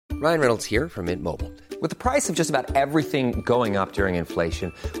Ryan Reynolds here from Mint Mobile. With the price of just about everything going up during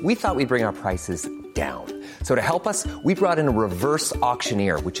inflation, we thought we'd bring our prices down. So to help us, we brought in a reverse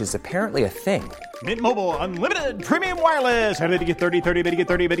auctioneer, which is apparently a thing. Mint Mobile Unlimited Premium Wireless. How to get 30, 30, bit to get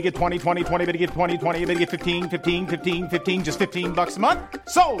 30, bit to get 20, 20, 20, bit to get 20, 20, bit to get 15, 15, 15, 15, just $15 a month?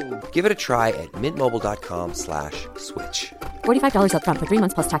 Sold! Give it a try at mintmobile.com/switch. $45 up front for 3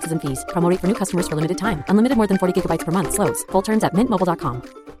 months plus taxes and fees. Promo rate for new customers for limited time. Unlimited more than 40 gigabytes per month. Slows full terms at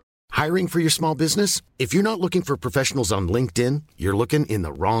mintmobile.com. Hiring for your small business? If you're not looking for professionals on LinkedIn, you're looking in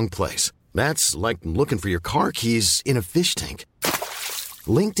the wrong place. That's like looking for your car keys in a fish tank.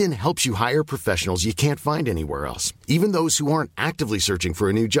 LinkedIn helps you hire professionals you can't find anywhere else, even those who aren't actively searching for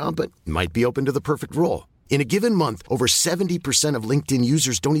a new job but might be open to the perfect role. In a given month, over 70% of LinkedIn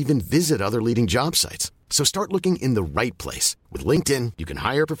users don't even visit other leading job sites. So start looking in the right place. With LinkedIn, you can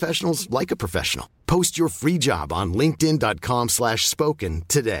hire professionals like a professional. Post your free job on linkedin.com/spoken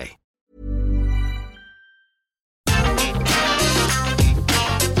today.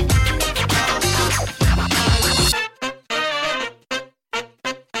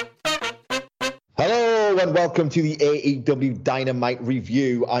 Hello and welcome to the AEW Dynamite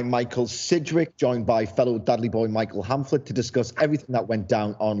Review. I'm Michael Sidgwick, joined by fellow Dudley boy Michael Hamflett to discuss everything that went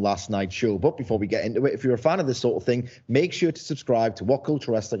down on last night's show. But before we get into it, if you're a fan of this sort of thing, make sure to subscribe to What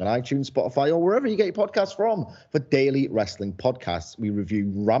Culture Wrestling on iTunes, Spotify, or wherever you get your podcasts from for daily wrestling podcasts. We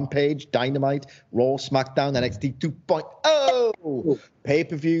review Rampage, Dynamite, Raw, SmackDown, NXT 2.0,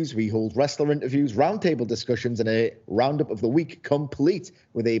 pay-per-views. We hold wrestler interviews, roundtable discussions, and a roundup of the week, complete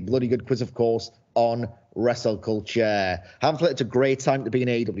with a bloody good quiz, of course, on Wrestle Culture. Hamflett, it's a great time to be an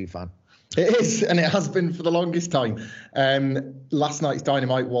AEW fan. It is, and it has been for the longest time. Last night's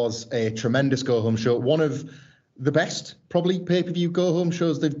Dynamite was a tremendous go-home show. One of the best, probably, pay-per-view go-home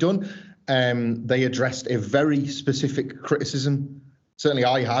shows they've done. They addressed a very specific criticism. Certainly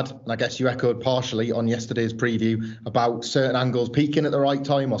I had, and I guess you echoed partially on yesterday's preview, about certain angles peaking at the right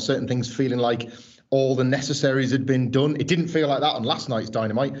time or certain things feeling like all the necessaries had been done. It didn't feel like that on last night's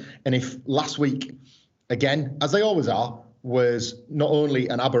Dynamite. And if last week, again, as they always are, was not only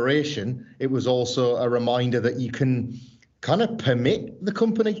an aberration, it was also a reminder that you can kind of permit the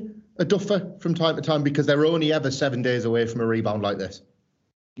company a duffer from time to time because they're only ever 7 days away from a rebound like this.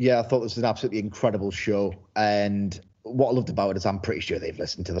 Yeah, I thought this was an absolutely incredible show. And what I loved about it is I'm pretty sure they've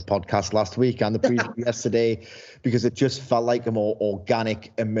listened to the podcast last week and the preview yesterday, because it just felt like a more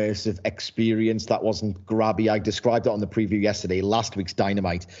organic, immersive experience that wasn't grabby. I described it on the preview yesterday, last week's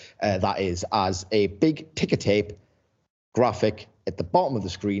Dynamite, that is, as a big ticker tape graphic at the bottom of the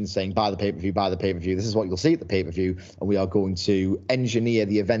screen saying, buy the pay-per-view, buy the pay-per-view. This is what you'll see at the pay-per-view. And we are going to engineer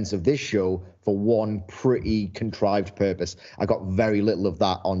the events of this show for one pretty contrived purpose. I got very little of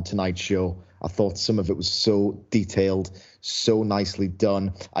that on tonight's show. I thought some of it was so detailed, so nicely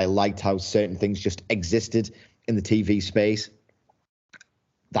done. I liked how certain things just existed in the TV space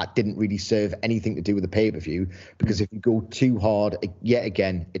that didn't really serve anything to do with the pay-per-view, because if you go too hard, yet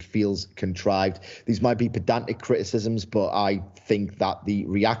again, it feels contrived. These might be pedantic criticisms, but I think that the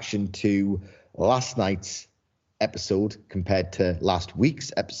reaction to last night's episode compared to last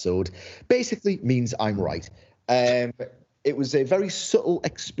week's episode basically means I'm right. It was a very subtle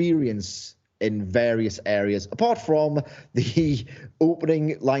experience in various areas, apart from the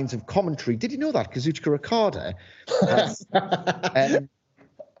opening lines of commentary. Did you know that Kazuchika Okada has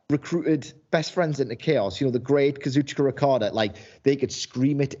recruited Best Friends into Chaos? You know, the great Kazuchika Okada, like, they could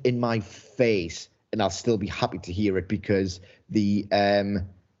scream it in my face and I'll still be happy to hear it, because the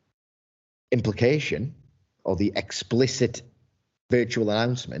implication or the explicit virtual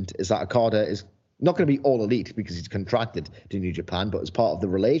announcement is that Okada is not going to be all elite because he's contracted to New Japan, but as part of the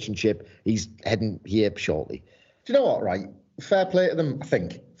relationship, he's heading here shortly. Do you know what, right? Fair play to them, I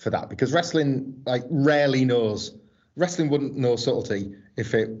think, for that, because wrestling rarely knows. Wrestling wouldn't know subtlety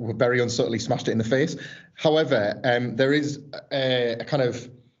if it were very unsubtly smashed it in the face. However, there is a kind of,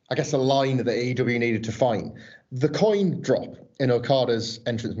 I guess, a line that AEW needed to find. The coin drop in Okada's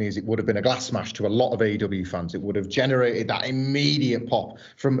entrance music would have been a glass smash to a lot of AEW fans. It would have generated that immediate pop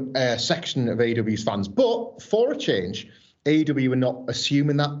from a section of AEW's fans. But for a change, AEW were not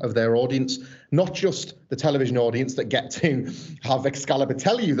assuming that of their audience, not just the television audience that get to have Excalibur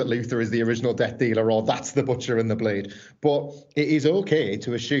tell you that Luther is the original Death Dealer or that's the Butcher and the Blade. But it is okay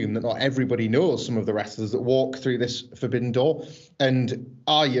to assume that not everybody knows some of the wrestlers that walk through this forbidden door. And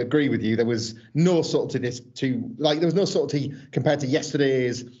I agree with you. There was no subtlety there was no subtlety compared to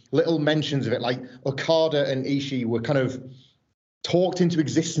yesterday's little mentions of it. Like Okada and Ishii were kind of talked into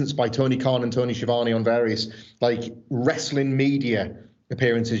existence by Tony Khan and Tony Schiavone on various wrestling media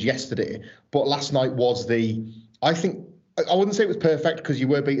appearances yesterday. But last night was I think I wouldn't say it was perfect because you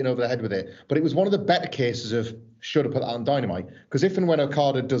were beaten over the head with it, but it was one of the better cases of should have put that on Dynamite. Because if and when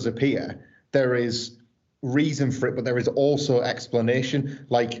Okada does appear, there is reason for it, but there is also explanation.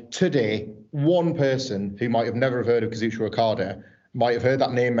 Like today, one person who might have never heard of Kazuchika Okada might have heard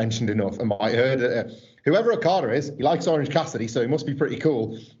that name mentioned enough and might have heard whoever Okada is, he likes Orange Cassidy, so he must be pretty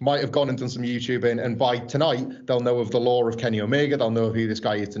cool, might have gone and done some YouTubing, and by tonight, they'll know of the lore of Kenny Omega, they'll know of who this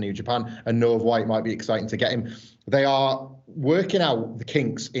guy is to New Japan, and know of why it might be exciting to get him. They are working out the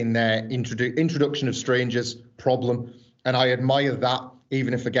kinks in their introduction of strangers problem, and I admire that,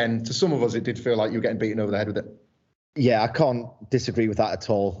 even if, again, to some of us, it did feel like you were getting beaten over the head with it. Yeah, I can't disagree with that at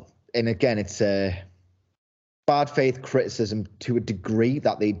all. And again, it's a bad faith criticism to a degree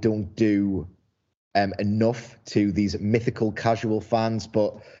that they don't do enough to these mythical casual fans,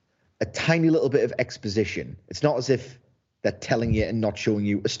 but a tiny little bit of exposition. It's not as if they're telling you and not showing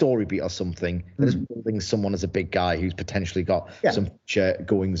you a story beat or something. They're just building someone as a big guy who's potentially got some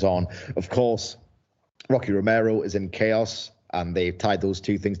goings on. Of course, Rocky Romero is in Chaos, and they've tied those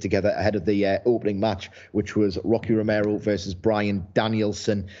two things together ahead of the opening match, which was Rocky Romero versus Bryan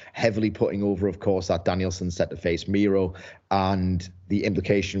Danielson, heavily putting over, of course, that Danielson set to face Miro. And the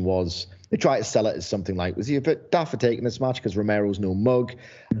implication was they tried to sell it as something like, was he a bit daft for taking this match because Romero's no mug,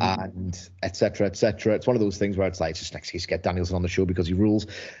 and et cetera, et cetera. It's one of those things where it's like, it's just an excuse to get Danielson on the show because he rules.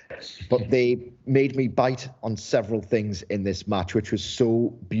 But they made me bite on several things in this match, which was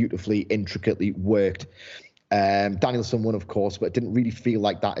so beautifully, intricately worked. Danielson won, of course, but it didn't really feel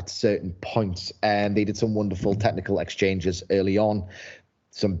like that at certain points. And they did some wonderful technical exchanges early on.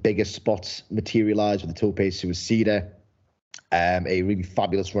 Some bigger spots materialized with the Tope Suicida. A really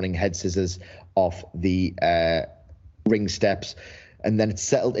fabulous running head scissors off the ring steps. And then it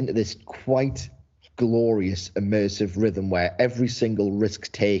settled into this quite glorious, immersive rhythm where every single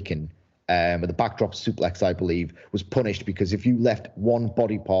risk taken, with the backdrop suplex, I believe, was punished, because if you left one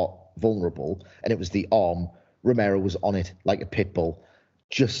body part vulnerable and it was the arm, Romero was on it like a pit bull.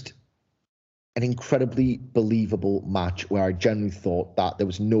 Just an incredibly believable match where I genuinely thought that there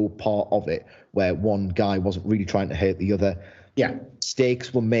was no part of it where one guy wasn't really trying to hurt the other. Yeah,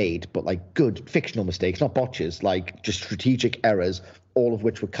 mistakes were made, but like good fictional mistakes, not botches, like just strategic errors, all of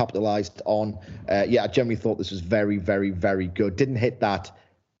which were capitalized on. I generally thought this was very, very, very good. Didn't hit that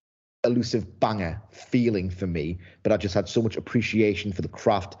elusive banger feeling for me, but I just had so much appreciation for the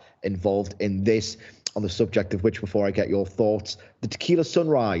craft involved in this. On the subject of which, before I get your thoughts, the Tequila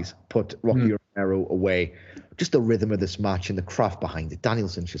Sunrise put Rocky Romero away. Just the rhythm of this match and the craft behind it.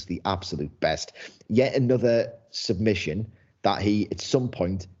 Danielson's just the absolute best. Yet another submission that he, at some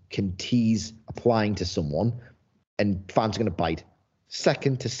point, can tease applying to someone, and fans are going to bite.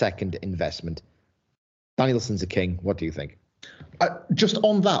 Second to second investment. Danielson's a king. What do you think? Just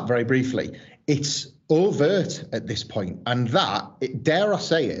on that, very briefly, it's overt at this point, and that, dare I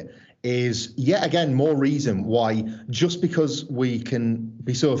say it, is yet again more reason why, just because we can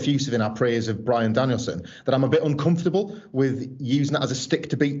be so effusive in our praise of Bryan Danielson, that I'm a bit uncomfortable with using that as a stick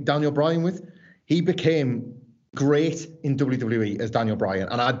to beat Daniel Bryan with. He became great in WWE as Daniel Bryan,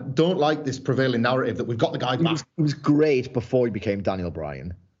 and I don't like this prevailing narrative that we've got the guy back. He was great before he became Daniel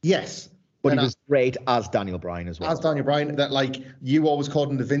Bryan. Yes. But he was great as Daniel Bryan as well. As Daniel Bryan, that, like, you always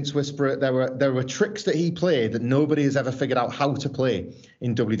called him the Vince Whisperer. There were tricks that he played that nobody has ever figured out how to play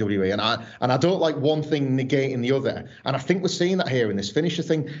in WWE. And I don't like one thing negating the other. And I think we're seeing that here in this finisher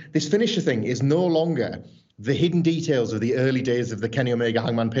thing. This finisher thing is no longer the hidden details of the early days of the Kenny Omega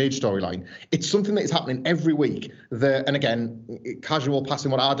Hangman Page storyline. It's something that is happening every week. And again, casual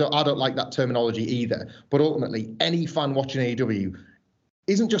passing, I don't like that terminology either. But ultimately, any fan watching AEW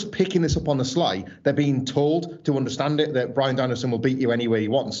isn't just picking this up on the sly. They're being told to understand it, that Bryan Danielson will beat you any way he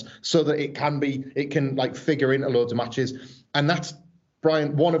wants, so that it can like figure into loads of matches. And that's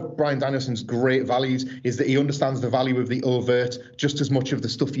one of Bryan Danielson's great values, is that he understands the value of the overt just as much of the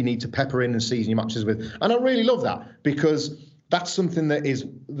stuff you need to pepper in and season your matches with. And I really love that, because that's something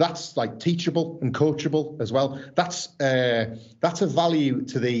that's like teachable and coachable as well. That's a value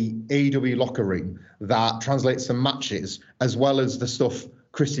to the AEW locker room that translates to matches, as well as the stuff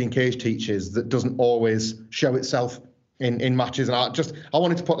Christian Cage teaches that doesn't always show itself in matches. And I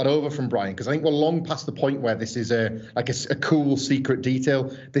wanted to put that over from Bryan, because I think we're long past the point where this is a cool secret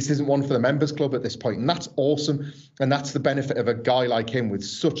detail. This isn't one for the members club at this point, and that's awesome. And that's the benefit of a guy like him with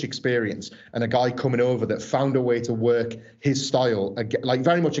such experience, and a guy coming over that found a way to work his style, like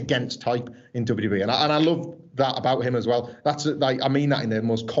very much against type in WWE. And I love that about him as well. That's like, I mean that in the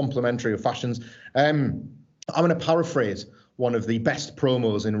most complimentary of fashions. I'm going to paraphrase one of the best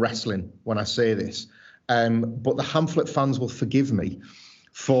promos in wrestling when I say this. But the Hamflet fans will forgive me.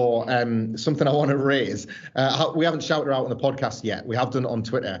 for something I want to raise. We haven't shouted her out on the podcast yet. We have done it on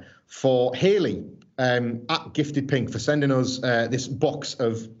Twitter for Haley at Gifted Pink for sending us this box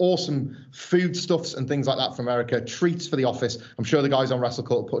of awesome foodstuffs and things like that from America, treats for the office. I'm sure the guys on Wrestle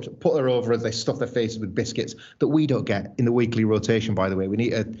Cult put her over as they stuff their faces with biscuits that we don't get in the weekly rotation, by the way. We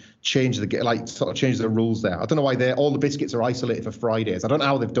need to change the rules there. I don't know why all the biscuits are isolated for Fridays. I don't know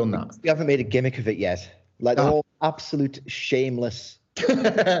how they've done that. We haven't made a gimmick of it yet. Like, they're all absolute shameless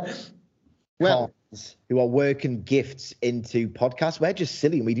Well, who are working gifts into podcasts. We're just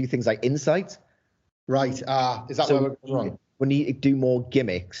silly and we do things like insight. Right. Is that where we're wrong? We need to do more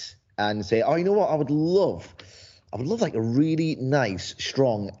gimmicks and say, oh, you know what? I would love like a really nice,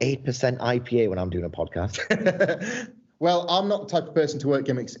 strong 8% IPA when I'm doing a podcast. Well, I'm not the type of person to work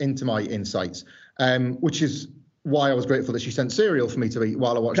gimmicks into my insights, which is why I was grateful that she sent cereal for me to eat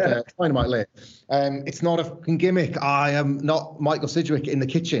while I watched Dynamite late. It's not a fucking gimmick. I am not Michael Sidgwick in the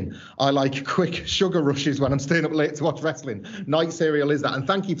kitchen. I like quick sugar rushes when I'm staying up late to watch wrestling. Night cereal is that. And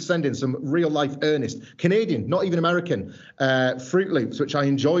thank you for sending some real life earnest Canadian, not even American, Fruit Loops, which I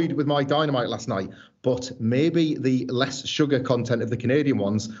enjoyed with my Dynamite last night. But maybe the less sugar content of the Canadian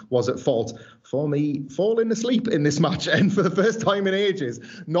ones was at fault for me falling asleep in this match, and for the first time in ages,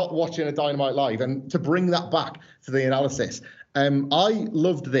 not watching a Dynamite live. And to bring that back to the analysis, I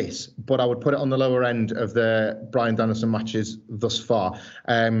loved this, but I would put it on the lower end of the Bryan Danielson matches thus far.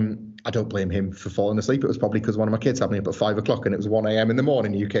 I don't blame him for falling asleep. It was probably because one of my kids had me up at 5 o'clock and it was 1 a.m. in the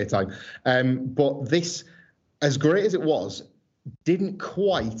morning UK time. But this, as great as it was, didn't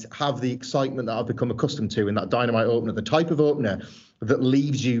quite have the excitement that I've become accustomed to in that Dynamite opener, the type of opener that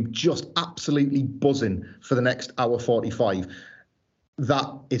leaves you just absolutely buzzing for the next hour 45. That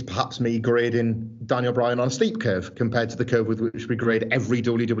is perhaps me grading Daniel Bryan on a steep curve compared to the curve with which we grade every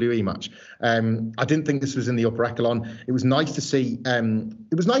WWE match. I didn't think this was in the upper echelon. It was nice to see.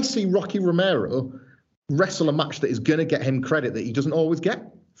 It was nice to see Rocky Romero wrestle a match that is going to get him credit that he doesn't always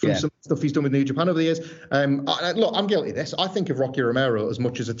get from some stuff he's done with New Japan over the years. Look, I'm guilty of this. I think of Rocky Romero as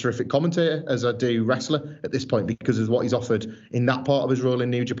much as a terrific commentator as I do wrestler at this point because of what he's offered in that part of his role in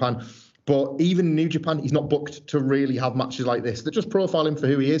New Japan. But even in New Japan, he's not booked to really have matches like this that just profile him for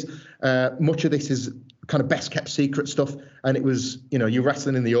who he is. Much of this is kind of best kept secret stuff. And it was, you're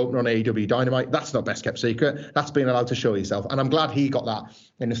wrestling in the opener on AEW Dynamite. That's not best kept secret. That's being allowed to show yourself. And I'm glad he got that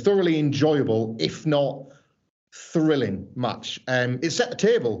in a thoroughly enjoyable, if not thrilling match. It set the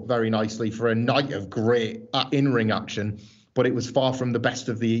table very nicely for a night of great in-ring action, but it was far from the best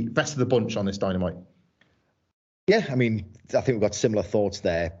of the bunch on this Dynamite. Yeah, I mean, I think we've got similar thoughts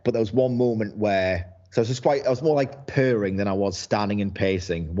there, but there was one moment where, so I was more like purring than I was standing and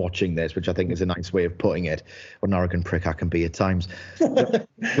pacing watching this, which I think is a nice way of putting it. What an arrogant prick I can be at times. The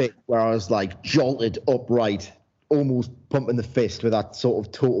bit where I was like jolted upright, almost pumping the fist with that sort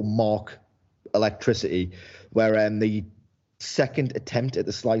of total mark electricity, where the second attempt at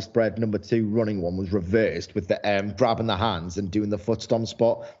the sliced bread number 2 running one was reversed with the grabbing the hands and doing the foot stomp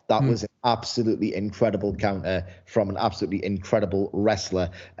spot. That was an absolutely incredible counter from an absolutely incredible wrestler.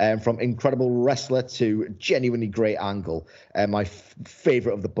 From incredible wrestler to genuinely great angle. My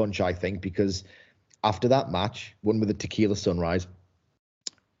favorite of the bunch, I think, because after that match, one with the Tequila Sunrise,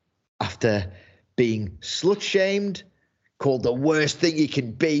 after being slut-shamed, called the worst thing you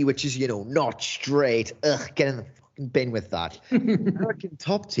can be, which is, not straight. Get in the fucking bin with that. American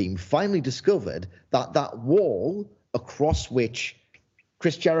Top Team finally discovered that wall across which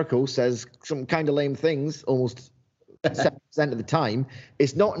Chris Jericho says some kind of lame things almost 7% of the time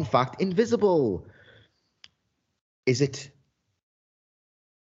is not, in fact, invisible. Is it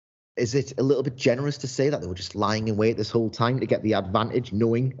a little bit generous to say that they were just lying in wait this whole time to get the advantage,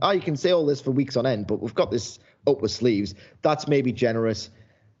 knowing, you can say all this for weeks on end, but we've got this up with sleeves? That's maybe generous,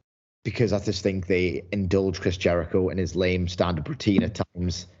 because I just think they indulge Chris Jericho in his lame standard routine at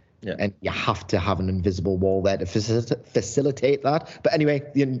times. Yeah. And you have to have an invisible wall there to facilitate that. But anyway,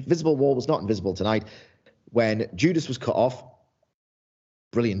 the invisible wall was not invisible tonight. When Judas was cut off,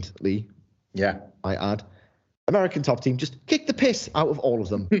 brilliantly, I add, American Top Team just kicked the piss out of all of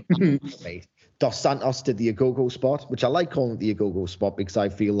them. Dos Santos did the Agogo spot, which I like calling it the Agogo spot because I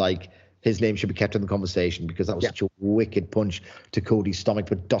feel like his name should be kept in the conversation because that was such a wicked punch to Cody's stomach.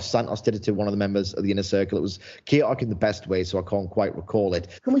 But Dos Santos did it to one of the members of the Inner Circle. It was chaotic in the best way, so I can't quite recall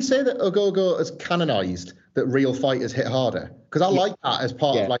it. Can we say that Ogogo has canonized that real fighters hit harder? Because I like that as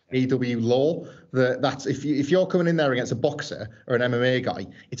part of like AEW law. That's if you're coming in there against a boxer or an MMA guy,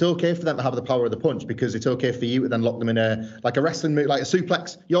 it's okay for them to have the power of the punch because it's okay for you to then lock them in a wrestling move, like a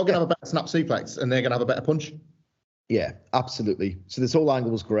suplex. You're going to have a better snap suplex and they're going to have a better punch. Yeah, absolutely. So this whole angle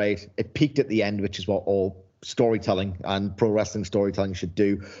was great. It peaked at the end, which is what all storytelling and pro wrestling storytelling should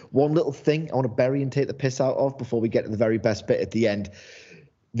do. One little thing I want to bury and take the piss out of before we get to the very best bit at the end.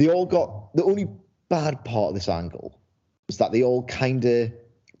 They all got, the only bad part of this angle was that they all kind of,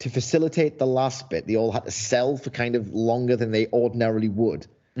 to facilitate the last bit, they all had to sell for kind of longer than they ordinarily would.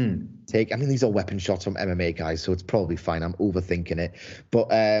 Take. I mean, these are weapon shots from MMA guys, so it's probably fine. I'm overthinking it. But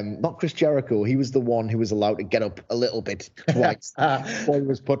not Chris Jericho. He was the one who was allowed to get up a little bit twice before he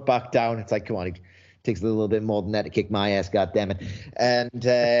was put back down. It's like, come on, he takes a little bit more than that to kick my ass, goddammit. And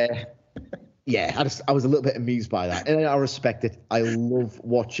yeah, I was a little bit amused by that. And I respect it. I love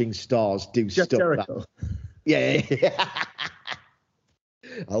watching stars do Jeff stuff. Jericho. Yeah.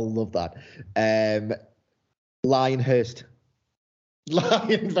 I love that. Lionhurst.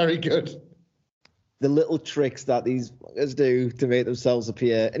 Lion, very good. The little tricks that these fuckers do to make themselves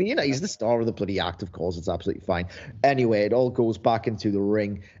appear. And, you know, he's the star of the bloody act, of course. It's absolutely fine. Anyway, it all goes back into the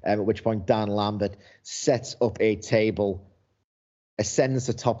ring, at which point Dan Lambert sets up a table, ascends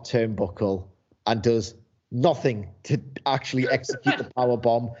the top turnbuckle, and does nothing to actually execute the power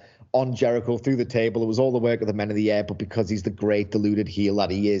bomb on Jericho through the table. It was all the work of the Men of the Air, but because he's the great deluded heel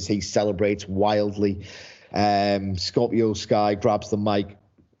that he is, he celebrates wildly. Scorpio Sky grabs the mic,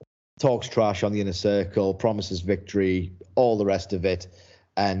 talks trash on the Inner Circle, promises victory, all the rest of it,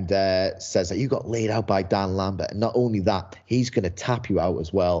 and says that you got laid out by Dan Lambert. And not only that, he's going to tap you out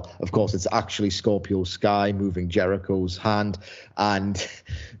as well. Of course, it's actually Scorpio Sky moving Jericho's hand, and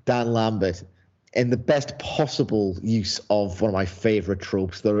Dan Lambert, in the best possible use of one of my favorite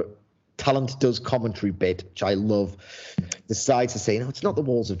tropes, the talent does commentary bit, which I love, decides to say, no, it's not the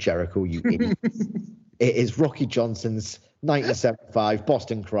walls of Jericho, you idiot. It is Rocky Johnson's 1975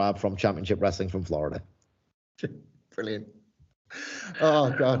 Boston Crab from Championship Wrestling from Florida. Brilliant.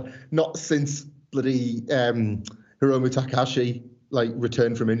 Oh, God. Not since bloody Hiromu Takahashi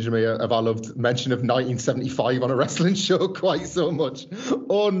returned from injury have I loved mention of 1975 on a wrestling show quite so much.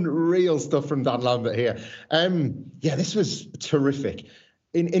 Unreal stuff from Dan Lambert here. Yeah, this was terrific.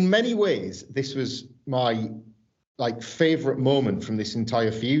 In many ways, this was my favorite moment from this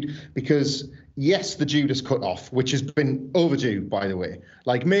entire feud, because yes, the Judas cut off, which has been overdue, by the way.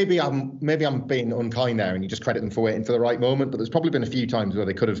 Maybe I'm being unkind there, and you just credit them for waiting for the right moment. But there's probably been a few times where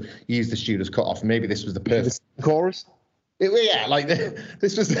they could have used the Judas cut off. Maybe this was the perfect chorus.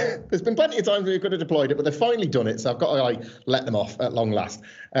 This was. There's been plenty of times where you could have deployed it, but they've finally done it. So I've got to let them off at long last.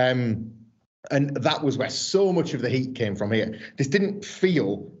 And that was where so much of the heat came from here. This didn't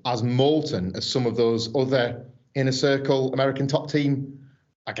feel as molten as some of those other Inner Circle American Top Team,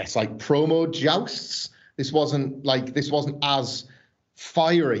 I guess, promo jousts. This wasn't as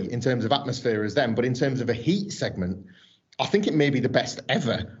fiery in terms of atmosphere as them, but in terms of a heat segment, I think it may be the best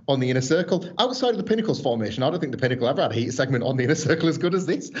ever on the Inner Circle. Outside of the Pinnacles formation, I don't think the Pinnacle ever had a heat segment on the Inner Circle as good as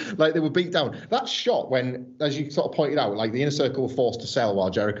this. They were beat down. That shot when, as you sort of pointed out, the Inner Circle were forced to sell while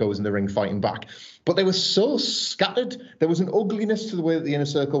Jericho was in the ring fighting back. But they were so scattered. There was an ugliness to the way that the Inner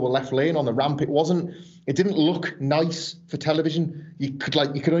Circle were left laying on the ramp. It didn't look nice for television. You could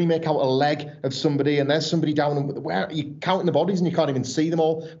only make out a leg of somebody, and there's somebody down where you're counting the bodies and you can't even see them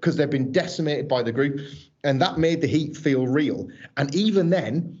all because they've been decimated by the group. And that made the heat feel real. And even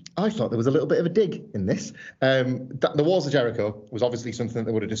then, I thought there was a little bit of a dig in this. The Walls of Jericho was obviously something that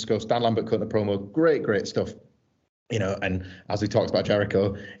they would have discussed. Dan Lambert cutting a promo, great stuff. And as we talked about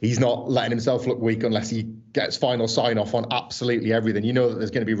Jericho, he's not letting himself look weak unless he gets final sign-off on absolutely everything. You know that there's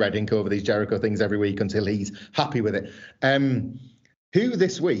going to be red ink over these Jericho things every week until he's happy with it. Who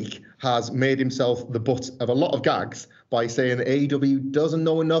this week has made himself the butt of a lot of gags by saying that AEW doesn't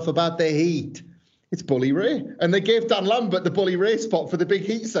know enough about the heat? It's Bully Ray. And they gave Dan Lambert the Bully Ray spot for the big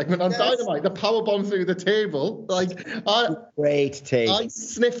heat segment on Dynamite, the powerbomb through the table. Great take. I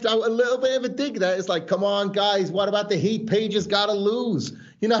sniffed out a little bit of a dig there. It's come on, guys, what about the heat? Page has got to lose.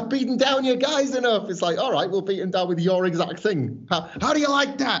 You're not beating down your guys enough. It's all right, we'll beat him down with your exact thing. How do you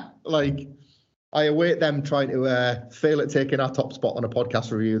like that? I await them trying to fail at taking our top spot on a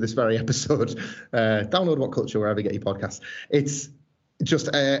podcast review this very episode. Download What Culture wherever you get your podcasts. It's just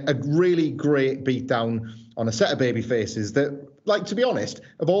a really great beatdown on a set of baby faces that, to be honest,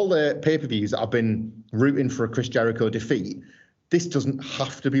 of all the pay-per-views that I've been rooting for a Chris Jericho defeat, this doesn't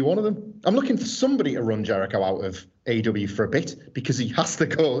have to be one of them. I'm looking for somebody to run Jericho out of AEW for a bit because he has to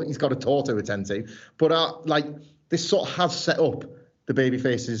go. He's got a tour to attend to. But this sort of has set up the baby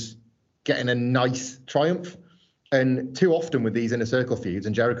faces getting a nice triumph. And too often with these Inner Circle feuds,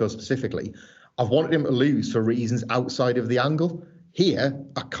 and Jericho specifically, I've wanted him to lose for reasons outside of the angle. Here,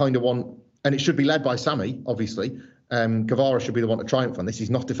 I kind of want, and it should be led by Sammy, obviously. Guevara should be the one to triumph on this. He's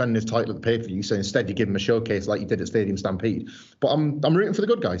not defending his title at the pay-per-view, so instead you give him a showcase like you did at Stadium Stampede. But I'm rooting for the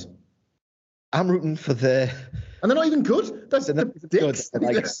good guys. I'm rooting for the. And they're not even good. That's the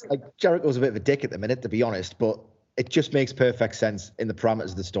dicks. Like Jericho's a bit of a dick at the minute, to be honest, but it just makes perfect sense in the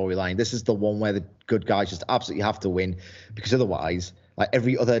parameters of the storyline. This is the one where the good guys just absolutely have to win, because otherwise, like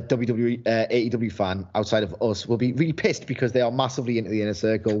every other WWE, AEW fan outside of us will be really pissed because they are massively into the inner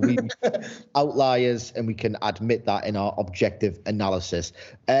circle. We outliers, and we can admit that in our objective analysis.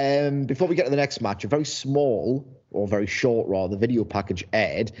 Before we get to the next match, a very small, or very short rather, video package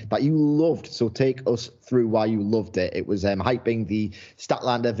aired that you loved. So take us through why you loved it. It was hyping the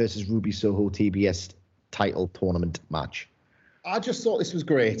Statlander versus Ruby Soho TBS title tournament match. I just thought this was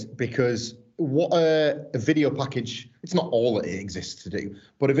great because what a video package, it's not all that it exists to do,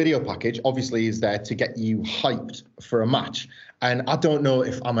 but a video package obviously is there to get you hyped for a match. And I don't know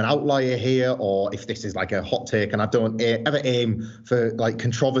if I'm an outlier here or if this is like a hot take, and I don't ever aim for like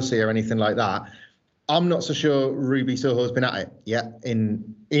controversy or anything like that. I'm not so sure Ruby Soho's been at it yet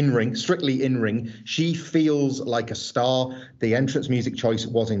in ring, strictly in ring. She feels like a star. The entrance music choice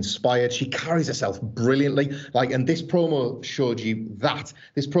was inspired. She carries herself brilliantly. And this promo showed you that.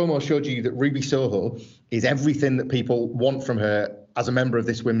 This promo showed you that Ruby Soho is everything that people want from her as a member of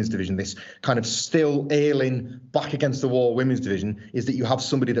this women's division, this kind of still ailing, back against the wall women's division, is that you have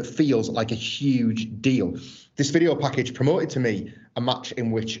somebody that feels like a huge deal. This video package promoted to me a match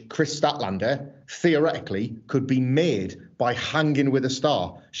in which Chris Statlander theoretically could be made by hanging with a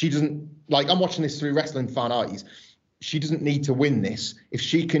star. She doesn't, I'm watching this through wrestling fan eyes. She doesn't need to win this. If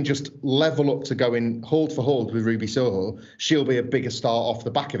she can just level up to going hold for hold with Ruby Soho, she'll be a bigger star off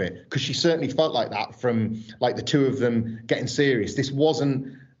the back of it. Because she certainly felt like that from the two of them getting serious. This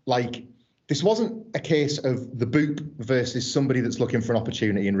wasn't a case of the Boop versus somebody that's looking for an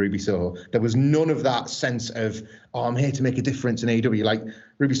opportunity in Ruby Soho. There was none of that sense of, I'm here to make a difference in AEW.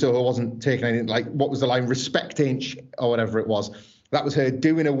 Ruby Soho wasn't taking anything, what was the line, respect inch or whatever it was. That was her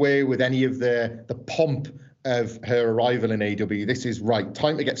doing away with any of the pomp of her arrival in AEW. This is right,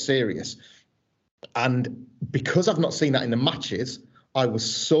 time to get serious. And because I've not seen that in the matches, I was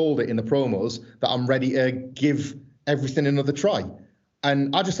sold it in the promos that I'm ready to give everything another try.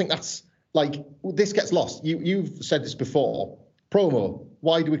 And I just think that's this gets lost. You've said this before. Promo.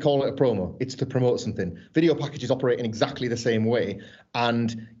 Why do we call it a promo? It's to promote something. Video packages operate in exactly the same way.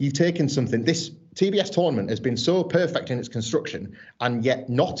 And you've taken something. This TBS tournament has been so perfect in its construction and yet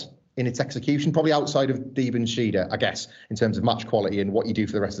not in its execution, probably outside of Deeb and Shida, I guess, in terms of match quality and what you do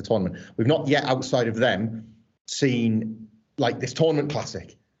for the rest of the tournament. We've not yet, outside of them, seen this tournament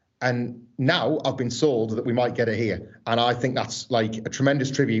classic. And now I've been sold that we might get it here. And I think that's a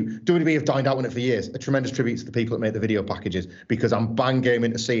tremendous tribute. WWE have dined out on it for years. A tremendous tribute to the people that make the video packages, because I'm bang game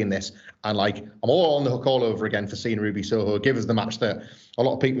into seeing this. And I'm all on the hook all over again for seeing Ruby Soho give us the match that a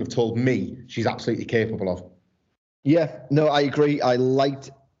lot of people have told me she's absolutely capable of. Yeah, no, I agree. I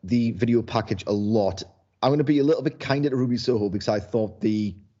liked the video package a lot. I'm going to be a little bit kinder to Ruby Soho because I thought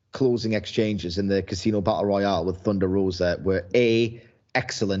the closing exchanges in the Casino Battle Royale with Thunder Rosa were A,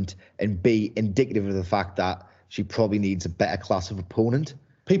 excellent, and B, indicative of the fact that she probably needs a better class of opponent.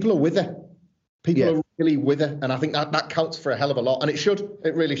 People are with her. People are really with her. And I think that counts for a hell of a lot. And it should.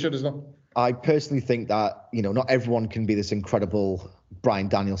 It really should as well. I personally think that, not everyone can be this incredible Bryan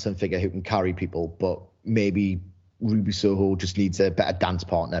Danielson figure who can carry people, but maybe Ruby Soho just needs a better dance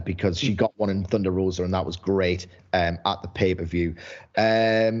partner, because she got one in Thunder Rosa and that was great at the pay-per-view.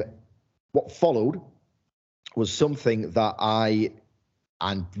 What followed was something that I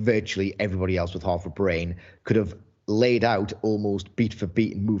and virtually everybody else with half a brain could have laid out almost beat for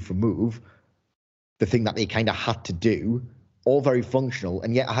beat and move for move, the thing that they kind of had to do, all very functional,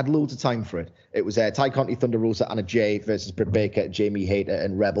 and yet I had loads of time for it. It was Ty Conti, Thunder Rosa, Anna Jay versus Britt Baker, Jamie Hayter,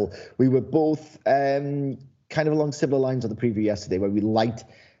 and Rebel. We were both kind of along similar lines on the preview yesterday, where we liked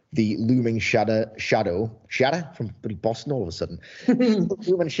the looming shadow from Boston all of a sudden.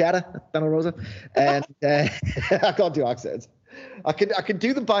 Looming shadow, Thunder Rosa. And I can't do accents. I can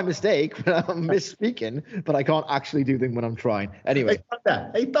do them by mistake when I'm misspeaking, but I can't actually do them when I'm trying. Anyway.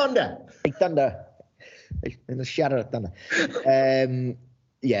 Hey, Thunder. In the shadow of thunder. The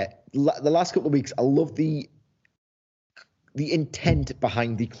last couple of weeks, I love the intent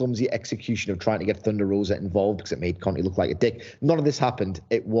behind the clumsy execution of trying to get Thunder Rosa involved, because it made Conti look like a dick. None of this happened.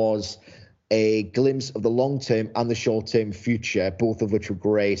 It was a glimpse of the long-term and the short-term future, both of which were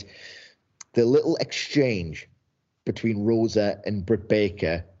great. The little exchange between Rosa and Britt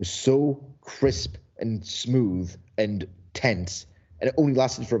Baker was so crisp and smooth and tense, and it only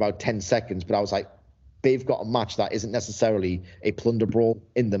lasted for about 10 seconds, but I was like, they've got a match that isn't necessarily a plunder brawl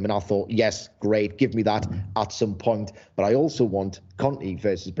in them. And I thought, yes, great, give me that at some point. But I also want Conti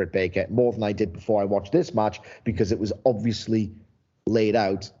versus Britt Baker more than I did before I watched this match, because it was obviously laid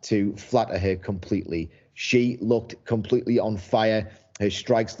out to flatter her completely. She looked completely on fire. Her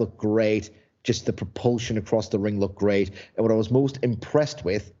strikes looked great. Just the propulsion across the ring looked great. And what I was most impressed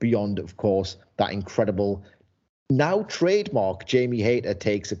with, beyond, of course, that incredible, now trademark, Jamie Hayter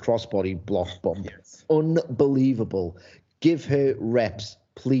takes a crossbody block bump. Yes. Unbelievable. Give her reps.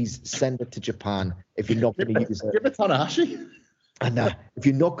 Please send it to Japan if you're not going to use her. Give it Tanahashi. And if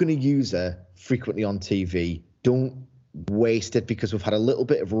you're not going to use her frequently on TV, don't waste it, because we've had a little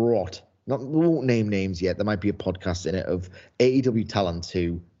bit of rot. We won't name names yet. There might be a podcast in it of AEW talents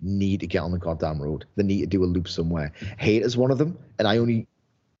who need to get on the goddamn road. They need to do a loop somewhere. Hayter's one of them, and I only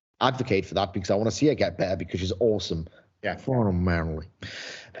advocate for that because I want to see her get better, because she's awesome. Yeah. Phenomenally.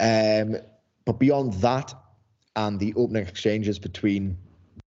 But beyond that, and the opening exchanges between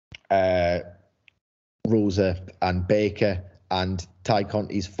Rosa and Baker and Ty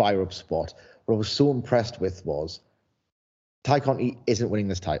Conti's fire-up spot, what I was so impressed with was Ty Conti isn't winning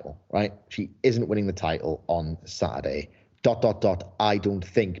this title, right? She isn't winning the title on Saturday. ... I don't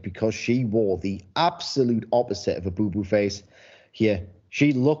think, because she wore the absolute opposite of a boo-boo face here.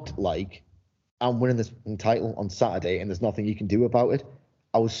 She looked like, I'm winning this title on Saturday and there's nothing you can do about it.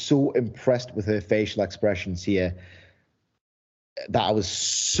 I was so impressed with her facial expressions here that I was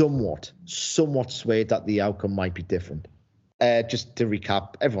somewhat swayed that the outcome might be different. Just to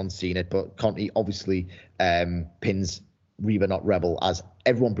recap, everyone's seen it, but Conti obviously pins Reba Not Rebel as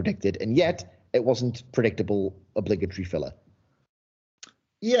everyone predicted, and yet it wasn't predictable obligatory filler.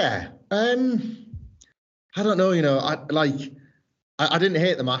 Yeah. I don't know, I didn't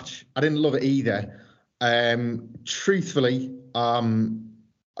hate the match. I didn't love it either. Truthfully,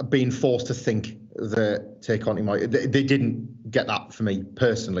 being forced to think that Tay Conti might, they didn't get that for me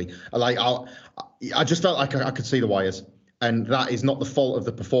personally. I just felt like I could see the wires, and that is not the fault of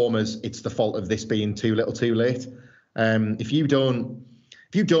the performers. It's the fault of this being too little, too late. If you don't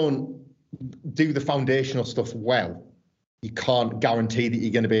do the foundational stuff well, you can't guarantee that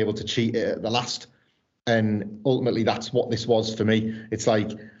you're going to be able to cheat it at the last. And ultimately, that's what this was for me.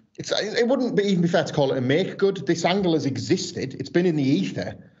 It wouldn't even be fair to call it a make good. This angle has existed. It's been in the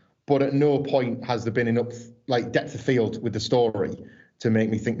ether, but at no point has there been enough depth of field with the story to make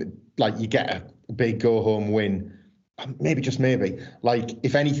me think that you get a big go home win. Maybe, just maybe.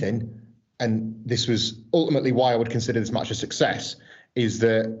 If anything, and this was ultimately why I would consider this match a success, is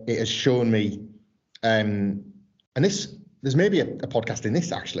that it has shown me, and there's maybe a podcast in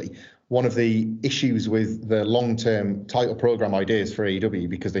this actually, one of the issues with the long-term title program ideas for AEW,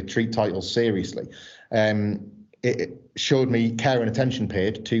 because they treat titles seriously. It showed me care and attention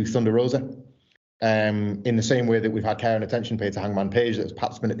paid to Thunder Rosa, in the same way that we've had care and attention paid to Hangman Page, that's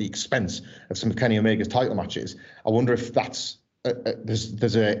perhaps been at the expense of some of Kenny Omega's title matches. I wonder if that's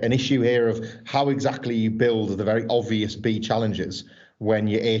there's an issue here of how exactly you build the very obvious B challenges when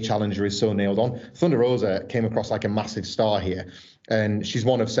your A challenger is so nailed on. Thunder Rosa came across like a massive star here, and she's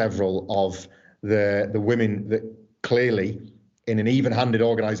one of several of the women that clearly, in an even-handed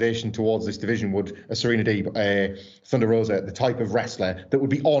organisation towards this division, would Serena Deeb, Thunder Rosa, the type of wrestler that would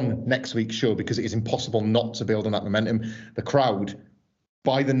be on next week's show, because it is impossible not to build on that momentum. The crowd,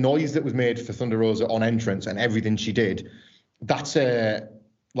 by the noise that was made for Thunder Rosa on entrance and everything she did, that's a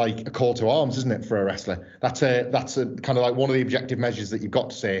call to arms, isn't it, for a wrestler? That's a kind of one of the objective measures that you've got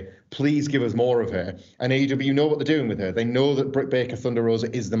to say, please give us more of her. And AEW know what they're doing with her. They know that Britt Baker, Thunder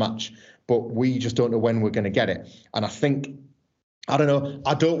Rosa is the match, but we just don't know when we're going to get it. And I don't know,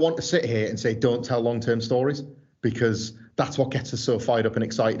 I don't want to sit here and say don't tell long-term stories, because that's what gets us so fired up and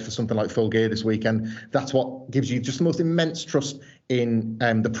excited for something like Full Gear this weekend. That's what gives you just the most immense trust in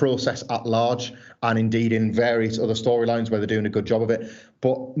the process at large, and indeed in various other storylines where they're doing a good job of it.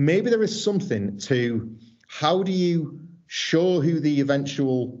 But maybe there is something to, how do you show who the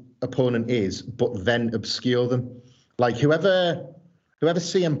eventual opponent is, but then obscure them? Whoever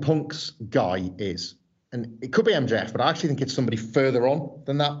CM Punk's guy is, and it could be MJF, but I actually think it's somebody further on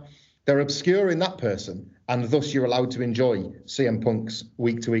than that. They're obscuring that person, and thus you're allowed to enjoy CM Punk's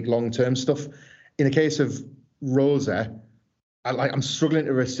week-to-week long-term stuff. In the case of Rosa, I'm struggling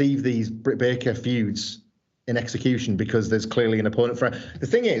to receive these Britt Baker feuds in execution, because there's clearly an opponent for her. The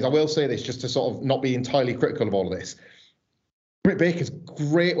thing is, I will say this just to sort of not be entirely critical of all of this. Britt Baker's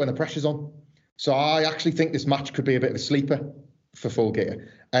great when the pressure's on. So I actually think this match could be a bit of a sleeper for Full Gear,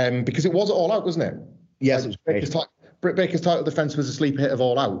 because it was All Out, wasn't it? Yes, it was Britt Baker's title defense was a sleeper hit of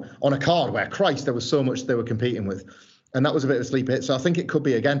All Out on a card where, Christ, there was so much they were competing with. And that was a bit of a sleeper hit. So I think it could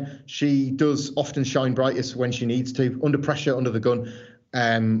be, again, she does often shine brightest when she needs to, under pressure, under the gun.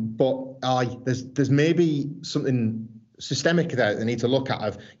 But there's maybe something systemic there that they need to look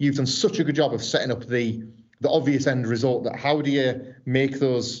at. You've done such a good job of setting up the the obvious end result. That how do you make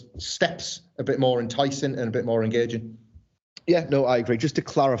those steps a bit more enticing and a bit more engaging? Yeah, no, I agree. Just to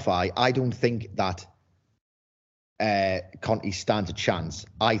clarify, I don't think that Conti stands a chance.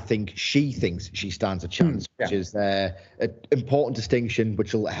 I think she thinks she stands a chance, which is an important distinction,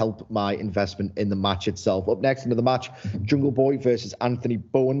 which will help my investment in the match itself. Up next into the match, Jungle Boy versus Anthony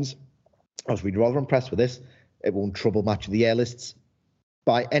Bowens. I was really rather impressed with this. It won't trouble Match of the Year lists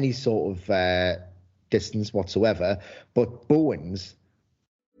by any sort of distance whatsoever. But Bowens...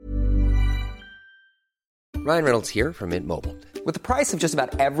 Ryan Reynolds here from Mint Mobile. With the price of just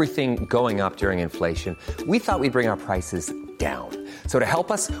about everything going up during inflation, we thought we'd bring our prices down. So to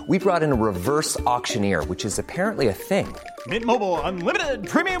help us, we brought in a reverse auctioneer, which is apparently a thing. Mint Mobile Unlimited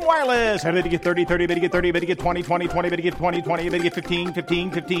Premium Wireless. How to get 30, 30, bit to get 30, bit to get 20, 20, 20, bit to get 20, 20, bit to get 15,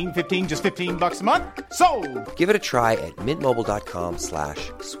 15, 15, 15, just $15 a month? Sold! Give it a try at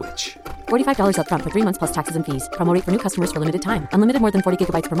mintmobile.com/switch. $45 up front for 3 months plus taxes and fees. Promo rate for new customers for limited time. Unlimited more than 40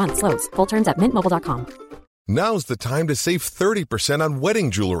 gigabytes per month. Slows full terms at mintmobile.com. Now's the time to save 30% on wedding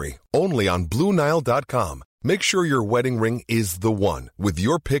jewelry, only on BlueNile.com. Make sure your wedding ring is the one with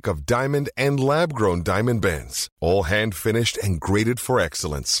your pick of diamond and lab-grown diamond bands, all hand-finished and graded for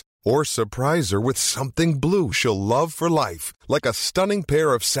excellence. Or surprise her with something blue she'll love for life, like a stunning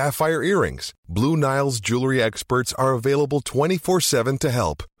pair of sapphire earrings. Blue Nile's jewelry experts are available 24/7 to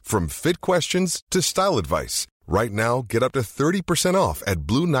help, from fit questions to style advice. Right now, get up to 30% off at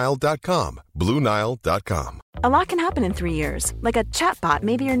BlueNile.com. BlueNile.com. A lot can happen in 3 years, like a chatbot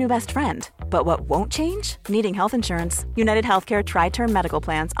may be your new best friend. But what won't change? Needing health insurance. United Healthcare Tri-Term Medical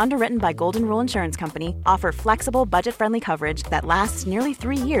Plans, underwritten by Golden Rule Insurance Company, offer flexible, budget-friendly coverage that lasts nearly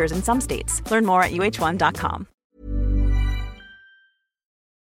 3 years in some states. Learn more at UH1.com.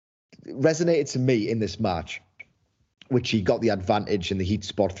 Resonated to me in this match, which he got the advantage in the heat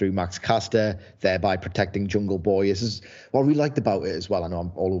spot through Max Caster, thereby protecting Jungle Boy. This is what we liked about it as well. I know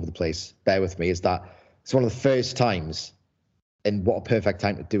I'm all over the place. Bear with me. Is that it's one of the first times, and what a perfect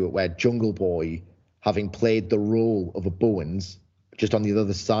time to do it, where Jungle Boy, having played the role of a Bowens, just on the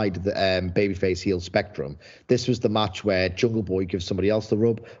other side of the babyface heel spectrum, this was the match where Jungle Boy gives somebody else the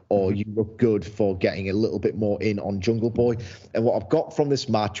rub, or you look good for getting a little bit more in on Jungle Boy. And what I've got from this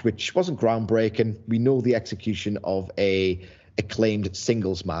match, which wasn't groundbreaking, we know the execution of a acclaimed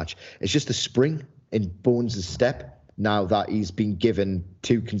singles match. It's just a spring in Bowens' step now that he's been given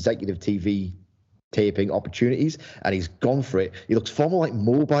 2 consecutive TV taping opportunities, and he's gone for it. He looks far more like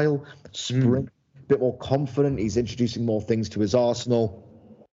mobile, spring, a bit more confident. He's introducing more things to his arsenal.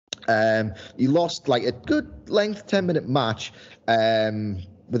 He lost like a good length 10-minute match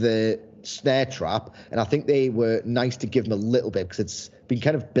with a snare trap, and I think they were nice to give him a little bit because it's been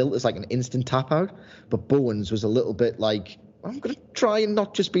kind of built as like an instant tap out. But Bowens was a little bit like, I'm going to try and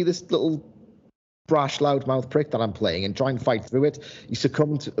not just be this little brash, loudmouth prick that I'm playing and try and fight through it. He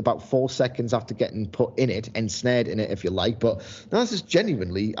succumbed about 4 seconds after getting put in it, ensnared in it, if you like. But this is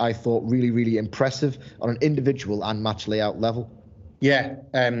genuinely, I thought, really, really impressive on an individual and match layout level. Yeah,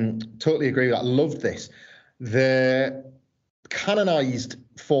 totally agree with that. I loved this. The canonized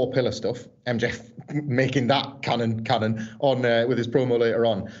 4-pillar stuff, MJF making that canon on with his promo later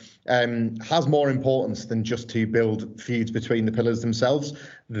on, has more importance than just to build feuds between the pillars themselves.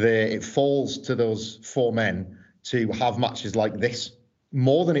 It falls to those 4 men to have matches like this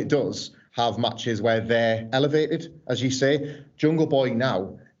more than it does have matches where they're elevated, as you say. Jungle Boy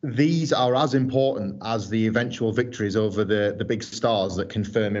now, these are as important as the eventual victories over the big stars that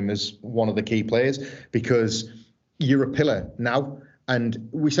confirm him as one of the key players, because you're a pillar now. And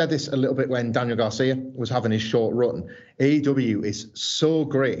we said this a little bit when Daniel Garcia was having his short run. AEW is so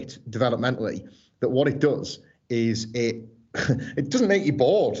great developmentally that what it does is it doesn't make you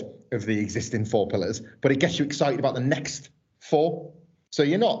bored of the existing 4 pillars, but it gets you excited about the next 4. So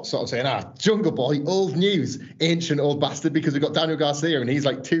you're not sort of saying, Jungle Boy, old news, ancient old bastard, because we've got Daniel Garcia and he's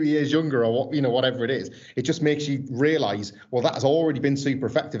like 2 years younger, or whatever it is. It just makes you realise, well, that has already been super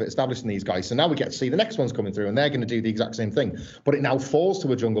effective at establishing these guys. So now we get to see the next ones coming through and they're going to do the exact same thing. But it now falls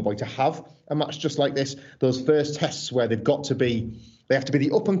to a Jungle Boy to have a match just like this. Those first tests where they have to be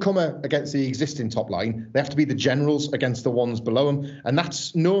the up-and-comer against the existing top line. They have to be the generals against the ones below them. And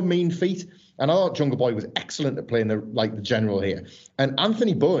that's no mean feat. And I thought Jungle Boy was excellent at playing the general here. And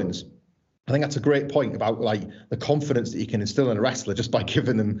Anthony Bowens, I think that's a great point about like the confidence that you can instill in a wrestler just by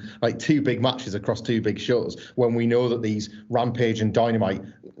giving them like 2 big matches across 2 big shows, when we know that these Rampage and Dynamite,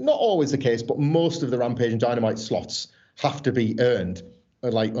 not always the case, but most of the Rampage and Dynamite slots have to be earned,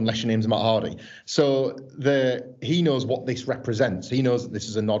 like unless your name's Matt Hardy. So he knows what this represents. He knows that this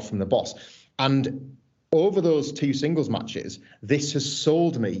is a nod from the boss. And over those 2 singles matches, this has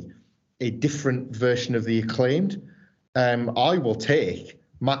sold me a different version of the Acclaimed. I will take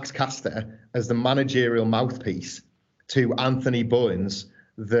Max Caster as the managerial mouthpiece to Anthony Bowens,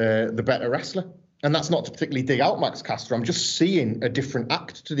 the better wrestler. And that's not to particularly dig out Max Caster. I'm just seeing a different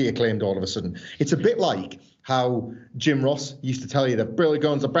act to the Acclaimed all of a sudden. It's a bit like how Jim Ross used to tell you that Billy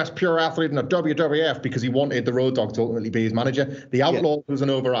Gunn's the best pure athlete in the WWF because he wanted the Road Dogg to ultimately be his manager. The Outlaws was an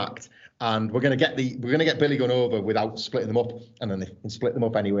overact, and we're going to get Billy Gunn over without splitting them up, and then they split them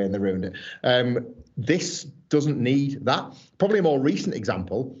up anyway, and they ruined it. This doesn't need that. Probably a more recent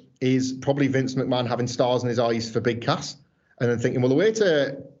example is probably Vince McMahon having stars in his eyes for Big Cass, and then thinking, well, the way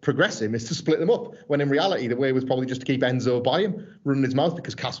to progress him is to split them up. When in reality, the way was probably just to keep Enzo by him, running his mouth,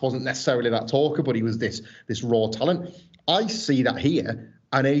 because Cass wasn't necessarily that talker, but he was this raw talent. I see that here,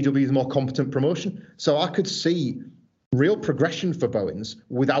 and AEW is a more competent promotion. So I could see real progression for Bowens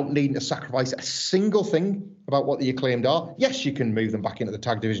without needing to sacrifice a single thing about what the Acclaimed are. Yes, you can move them back into the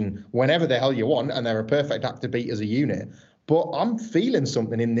tag division whenever the hell you want, and they're a perfect act to beat as a unit. But I'm feeling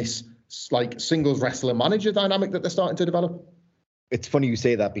something in this like singles wrestler manager dynamic that they're starting to develop. It's funny you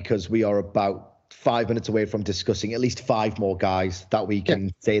say that because we are about 5 minutes away from discussing at least 5 more guys that we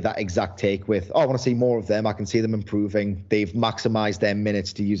can say that exact take with. Oh, I want to see more of them. I can see them improving. They've maximized their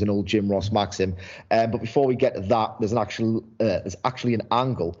minutes, to use an old Jim Ross maxim. But before we get to that, there's actually an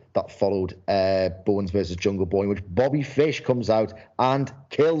angle that followed Bowens versus Jungle Boy, in which Bobby Fish comes out and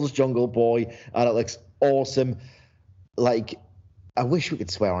kills Jungle Boy, and it looks awesome. Like, I wish we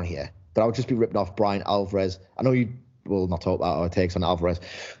could swear on here, but I would just be ripping off Brian Alvarez. I know you will not talk about our takes on Alvarez,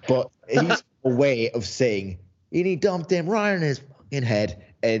 but he's a way of saying he dumped him right in his fucking head,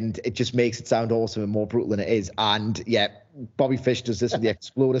 and it just makes it sound awesome and more brutal than it is. And yeah, Bobby Fish does this with the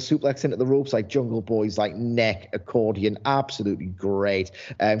exploder suplex into the ropes, like Jungle Boy's like neck accordion, absolutely great.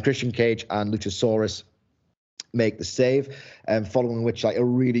 Christian Cage and Luchasaurus make the save, following which like a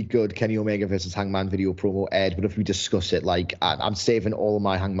really good Kenny Omega versus Hangman video promo aired. But if we discuss it, like I'm saving all of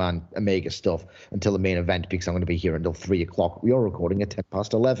my Hangman Omega stuff until the main event, because I'm going to be here until 3:00. We are recording at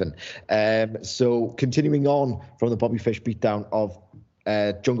 11:10. So continuing on from the Bobby Fish beatdown of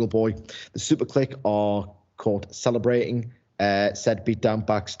Jungle Boy, the Super Click are caught celebrating said beatdown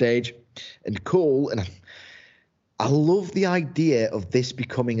backstage, and Cole, and I love the idea of this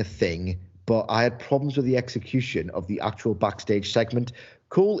becoming a thing, but I had problems with the execution of the actual backstage segment.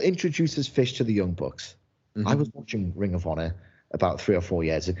 Cole introduces Fish to the Young Bucks. Mm-hmm. I was watching Ring of Honor about 3 or 4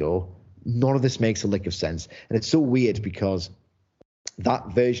 years ago. None of this makes a lick of sense. And it's so weird because that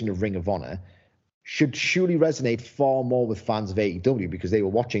version of Ring of Honor should surely resonate far more with fans of AEW, because they were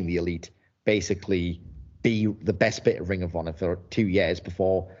watching the Elite basically be the best bit of Ring of Honor for 2 years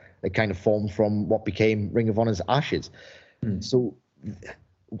before they kind of formed from what became Ring of Honor's ashes. So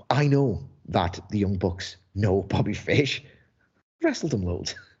I know that the Young Bucks know Bobby Fish. Wrestled him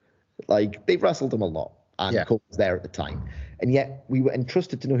loads. Like, they've wrestled him a lot. And Cole was there at the time. And yet we were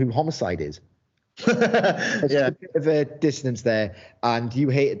entrusted to know who Homicide is. There's a bit of a dissonance there. And you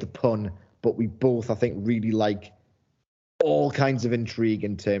hated the pun, but we both, I think, really like all kinds of intrigue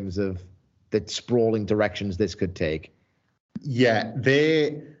in terms of the sprawling directions this could take. Yeah,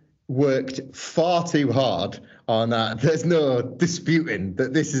 they worked far too hard on that. There's no disputing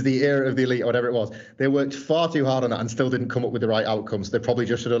that this is the era of the Elite or whatever it was. They worked far too hard on that and still didn't come up with the right outcomes. They probably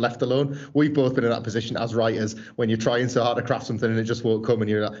just should have left alone. We've both been in that position as writers when you're trying so hard to craft something and it just won't come, and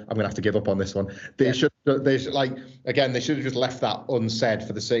you're like, I'm going to have to give up on this one. They should have just left that unsaid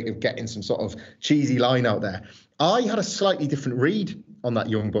for the sake of getting some sort of cheesy line out there. I had a slightly different read on that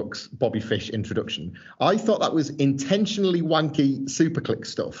Young Bucks Bobby Fish introduction. I thought that was intentionally wanky Superclick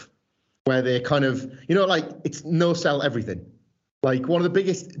stuff, where they kind of, like, it's no sell everything. Like, one of the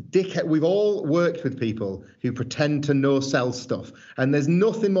biggest dickhead, we've all worked with people who pretend to no sell stuff, and there's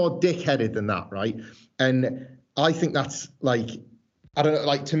nothing more dickheaded than that, right? And I think that's like, I don't know,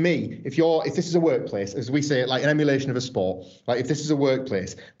 like, to me, if this is a workplace, as we say, like an emulation of a sport, like if this is a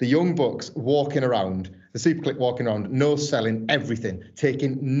workplace, the Young Bucks walking around, the Superclick walking around, no selling everything,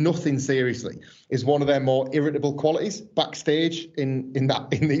 taking nothing seriously, is one of their more irritable qualities backstage in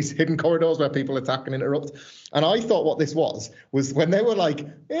these hidden corridors where people attack and interrupt. And I thought what this was when they were like,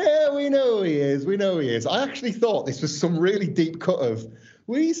 yeah, we know he is. I actually thought this was some really deep cut of,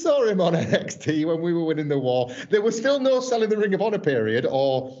 we saw him on NXT when we were winning the war. There was still no selling the Ring of Honor period,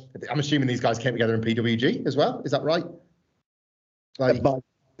 or I'm assuming these guys came together in PWG as well. Is that right? Like, but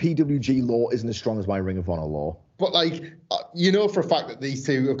PWG law isn't as strong as my Ring of Honor law. But for a fact that these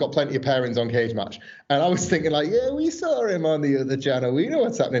two have got plenty of pairings on Cage Match. And I was thinking we saw him on the other channel. We know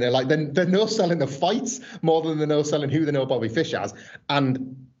what's happening there. Like, they're no selling the fights more than they're no selling who they know Bobby Fish as.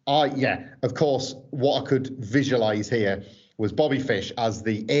 And of course, what I could visualize here was Bobby Fish as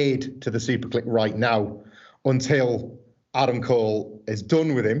the aide to the Super Click right now until Adam Cole is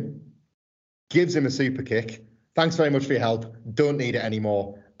done with him, gives him a super kick. Thanks very much for your help. Don't need it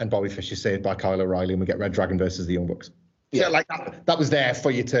anymore. And Bobby Fish is saved by Kyle O'Reilly, and we get Red Dragon versus the Young Bucks. Yeah, like that was there for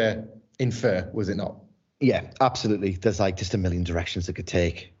you to infer, was it not? Yeah, absolutely. There's like just a million directions it could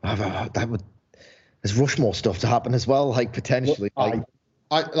take. There's Rushmore stuff to happen as well, like potentially. I'm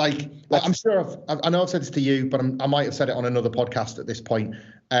sure I know I've said this to you, but I might have said it on another podcast at this point.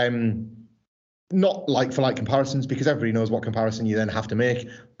 Not like for like comparisons, because everybody knows what comparison you then have to make.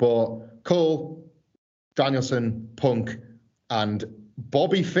 But Cole, Danielson, Punk, and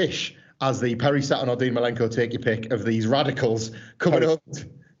Bobby Fish as the Perry Saturn or Dean Malenko take your pick of these radicals coming over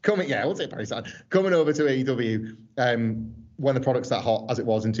to AEW when the product's that hot as it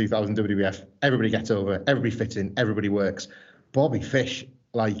was in 2000 WWF. Everybody gets over, everybody fits in, everybody works. Bobby Fish,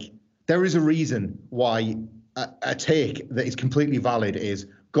 like, there is a reason why a take that is completely valid is,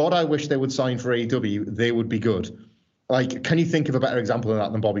 God, I wish they would sign for AEW. They would be good. Like, can you think of a better example of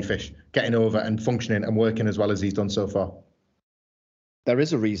that than Bobby Fish getting over and functioning and working as well as he's done so far? There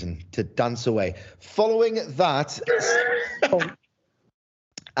is a reason to dance away. Following that,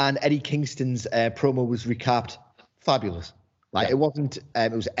 and Eddie Kingston's promo was recapped. Fabulous. Like, it wasn't,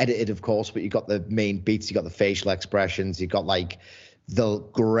 it was edited, of course, but you got the main beats, you got the facial expressions, you got like the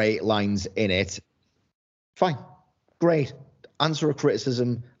great lines in it. Fine. Great. Answer a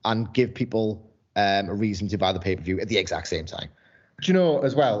criticism and give people a reason to buy the pay-per-view at the exact same time. Do you know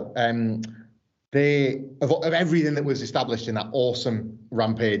as well, of everything that was established in that awesome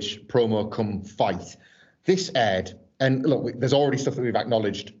Rampage promo come fight, this aired, and look, there's already stuff that we've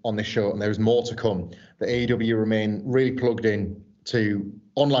acknowledged on this show, and there's more to come. The AEW remain really plugged in to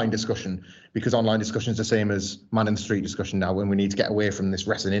online discussion, because online discussion is the same as man in the street discussion now, when we need to get away from this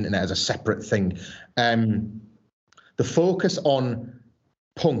wrestling internet as a separate thing. The focus on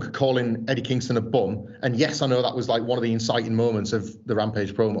Punk calling Eddie Kingston a bum, and yes, I know that was like one of the inciting moments of the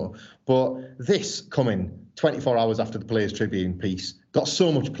Rampage promo, but this coming 24 hours after the Players Tribune piece got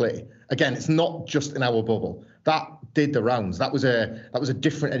so much play. Again, it's not just in our bubble. That did the rounds. That was a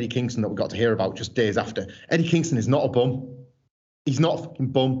different Eddie Kingston that we got to hear about just days after. Eddie Kingston is not a bum. He's not a fucking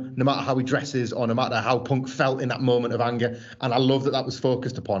bum, no matter how he dresses or no matter how Punk felt in that moment of anger. And I love that was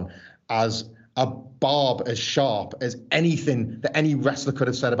focused upon as a barb as sharp as anything that any wrestler could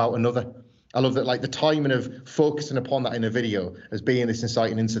have said about another. I love that, like, the timing of focusing upon that in a video as being this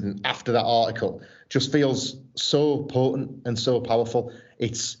inciting incident after that article just feels so potent and so powerful.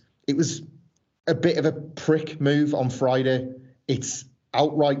 It was a bit of a prick move on Friday. It's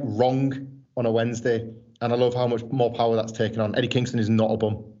outright wrong on a Wednesday. And I love how much more power that's taken on. Eddie Kingston is not a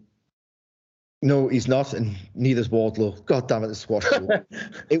bum. No, he's not, and neither's Wardlow. God damn it, the squash.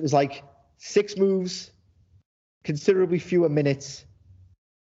 It was like 6 moves, considerably fewer minutes,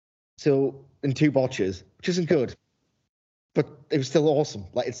 so in 2 botches, which isn't good, but it was still awesome.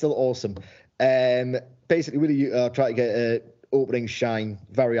 Like, it's still awesome. Basically, really try to get an opening shine.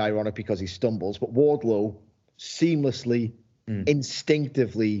 Very ironic because he stumbles, but Wardlow seamlessly,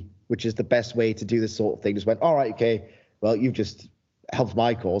 instinctively, which is the best way to do this sort of thing, just went, all right, okay, well, you've just helped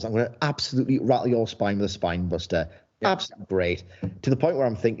my cause. I'm going to absolutely rattle your spine with a spine buster. Yeah. Absolutely great. To the point where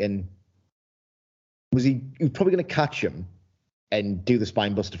I'm thinking, was he probably going to catch him and do the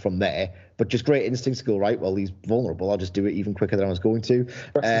spine buster from there, but just great instincts to go, right, well, he's vulnerable. I'll just do it even quicker than I was going to.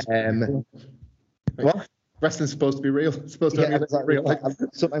 What? Wrestling's supposed to be real. It's supposed to be real.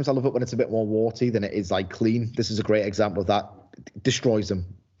 Sometimes I love it when it's a bit more warty than it is like clean. This is a great example of that. It destroys them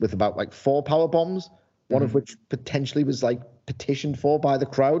with about like 4 power bombs, one of which potentially was like petitioned for by the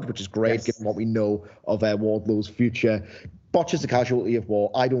crowd, which is great given what we know of Wardlow's future. Botches the casualty of war.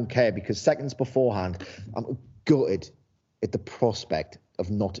 I don't care, because seconds beforehand, I'm gutted at the prospect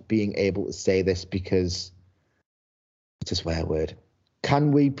of not being able to say this because it's a swear word.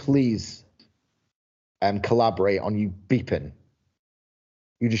 Can we please collaborate on you beeping?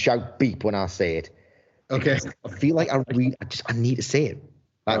 You just shout beep when I say it. Okay. I feel like I need to say it.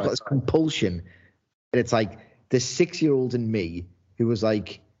 I've got this compulsion. And it's like the 6-year-old in me who was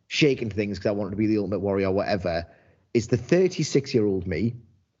like shaking things because I wanted to be the Ultimate Warrior or whatever is the 36-year-old me.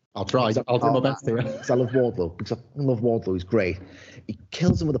 I'll try. I'll do my best here. Because I love Wardlow. Because I love Wardlow. He's great. He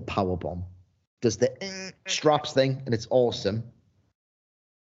kills him with a powerbomb. Does the straps thing, and it's awesome.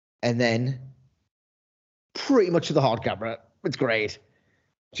 And then, pretty much to the hard camera, it's great.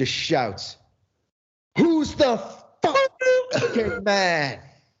 Just shouts, "Who's the fucking man?"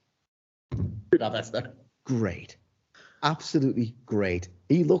 Great. Absolutely great.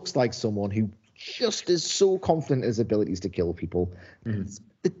 He looks like someone who just is so confident in his abilities to kill people. It's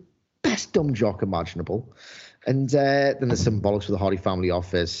the best dumb jock imaginable. And then there's some bollocks with the Hardy family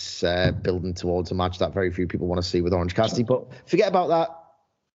office building towards a match that very few people want to see with Orange Cassidy. But forget about that.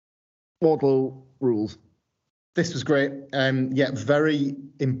 Wardlow rules. This was great. Very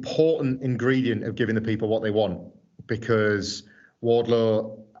important ingredient of giving the people what they want, because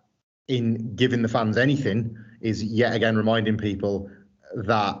Wardlow, in giving the fans anything, is yet again reminding people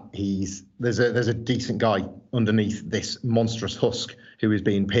that there's a decent guy underneath this monstrous husk who is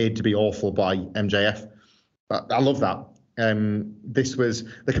being paid to be awful by MJF. I love that.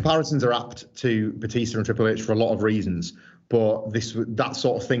 The comparisons are apt to Batista and Triple H for a lot of reasons, but that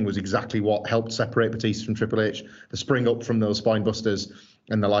sort of thing was exactly what helped separate Batista from Triple H. The spring up from those spine busters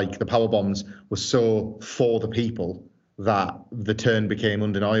and the power bombs was so for the people that the turn became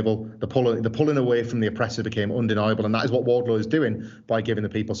undeniable. The pulling away from the oppressor became undeniable, and that is what Wardlow is doing by giving the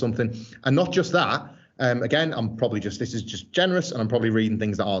people something. And not just that. Again, this is just generous, and I'm probably reading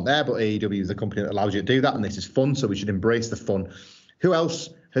things that aren't there, but AEW is a company that allows you to do that, and this is fun, so we should embrace the fun. Who else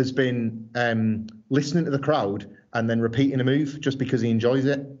has been listening to the crowd and then repeating a move just because he enjoys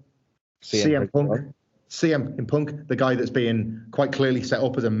it? CM Punk. CM Punk, the guy that's being quite clearly set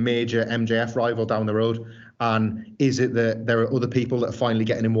up as a major MJF rival down the road. And is it that there are other people that are finally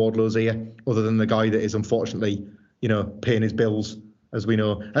getting in Wardlow's ear, other than the guy that is unfortunately, paying his bills, as we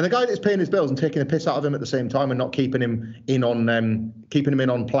know, and the guy that's paying his bills and taking a piss out of him at the same time and not keeping him in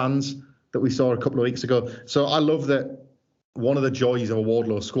on plans that we saw a couple of weeks ago. So I love that. One of the joys of a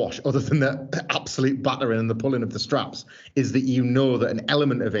Wardlow squash, other than the absolute battering and the pulling of the straps, is that you know that an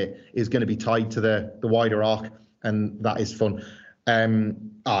element of it is going to be tied to the wider arc, and that is fun.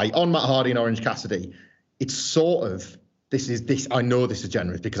 On Matt Hardy and Orange Cassidy, it's sort of this. I know this is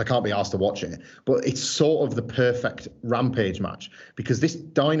generous because I can't be asked to watch it, but it's sort of the perfect Rampage match, because this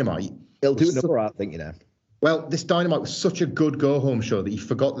Dynamite. It'll do another hour, I think, Well, this Dynamite was such a good go-home show that you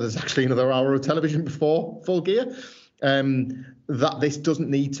forgot that there's actually another hour of television before Full Gear. That this doesn't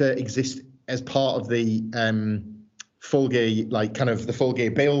need to exist as part of the Full Gear, the Full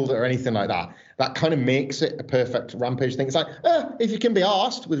Gear build or anything like that. That kind of makes it a perfect Rampage thing. It's like, if you can be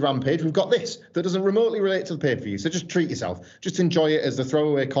arsed with Rampage, we've got this that doesn't remotely relate to the pay-per-view. So just treat yourself. Just enjoy it as the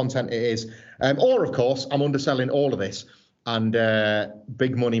throwaway content it is. Or, of course, I'm underselling all of this. And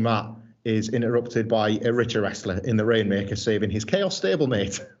Big Money Matt is interrupted by a richer wrestler in the Rainmaker saving his Chaos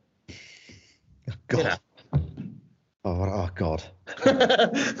stablemate. God. Yeah. Oh, God.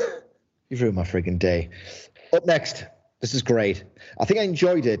 You've ruined my frigging day. Up next, this is great. I think I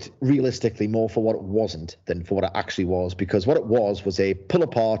enjoyed it realistically more for what it wasn't than for what it actually was, because what it was a pull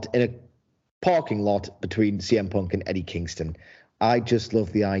apart in a parking lot between CM Punk and Eddie Kingston. I just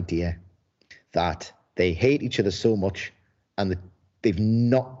love the idea that they hate each other so much and that they've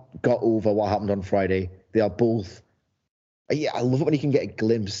not got over what happened on Friday. They are both... Yeah, I love it when you can get a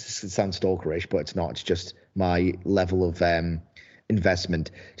glimpse. It sounds stalkerish, but it's not. It's just my level of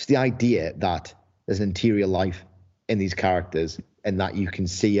investment. It's the idea that there's an interior life in these characters and that you can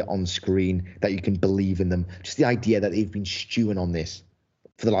see it on screen, that you can believe in them. Just the idea that they've been stewing on this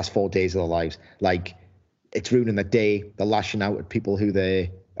for the last 4 days of their lives. Like, it's ruining their day. They're lashing out at people who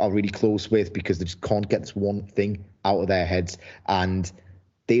they are really close with because they just can't get this one thing out of their heads. And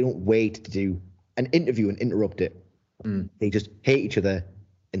they don't wait to do an interview and interrupt it. They just hate each other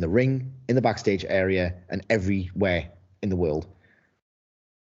in the ring, in the backstage area, and everywhere in the world.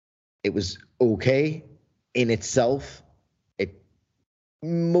 It was okay in itself. It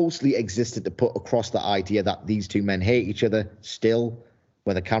mostly existed to put across the idea that these two men hate each other still.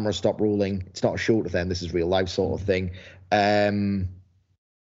 When the cameras stop rolling, it's not a show to them. This is real life sort of thing. I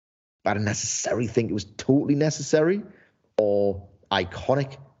don't necessarily think it was totally necessary or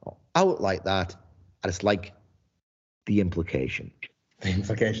iconic or out like that. I just like the implication.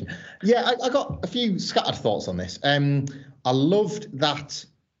 Yeah, I got a few scattered thoughts on this. I loved that.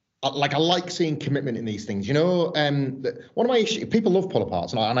 I like seeing commitment in these things. One of my issues, people love pull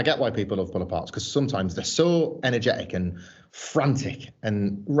aparts, and I get why people love pull aparts, because sometimes they're so energetic and frantic,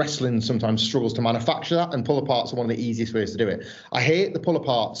 and wrestling sometimes struggles to manufacture that, and pull aparts are one of the easiest ways to do it. I hate the pull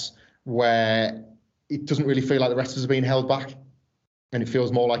aparts where it doesn't really feel like the wrestlers are being held back, and it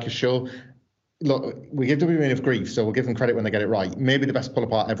feels more like a show. Look, we give WWE enough grief, so we'll give them credit when they get it right. Maybe the best pull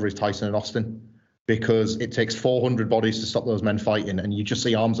apart ever is Tyson and Austin, because it takes 400 bodies to stop those men fighting, and you just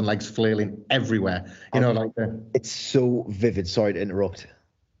see arms and legs flailing everywhere. It's so vivid. Sorry to interrupt.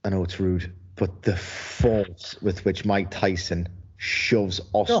 I know it's rude, but the force with which Mike Tyson shoves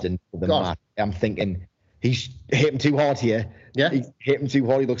Austin to the mat, I'm thinking he's hit him too hard here. Yeah, he hit him too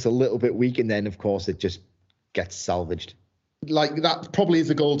hard. He looks a little bit weak, and then of course it just gets salvaged. Like, that probably is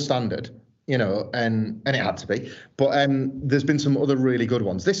the gold standard. and it had to be. But there's been some other really good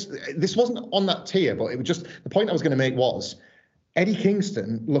ones. This wasn't on that tier, but it was just the point I was going to make was Eddie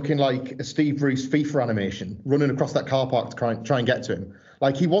Kingston looking like a Steve Bruce FIFA animation, running across that car park to try and get to him.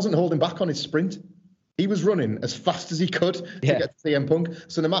 Like, he wasn't holding back on his sprint. He was running as fast as he could to get to CM Punk.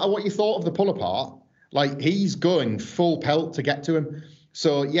 So no matter what you thought of the pull apart, like, he's going full pelt to get to him.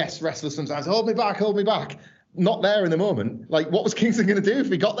 So yes, wrestlers sometimes hold me back. Not there in the moment. Like, what was Kingston going to do if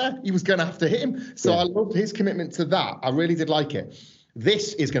he got there? He was going to have to hit him. So I loved his commitment to that. I really did like it.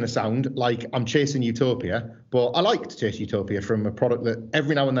 This is going to sound like I'm chasing Utopia, but I like to chase Utopia from a product that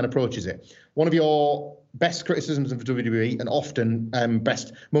every now and then approaches it. One of your best criticisms of WWE and often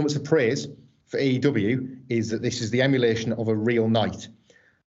best moments of praise for AEW is that this is the emulation of a real night.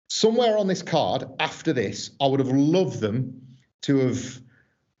 Somewhere on this card, after this, I would have loved them to have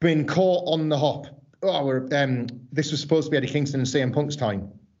been caught on the hop. This was supposed to be Eddie Kingston and CM Punk's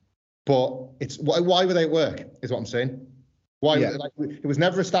time, but it's why were they at work? Is what I'm saying. Why? Yeah. It was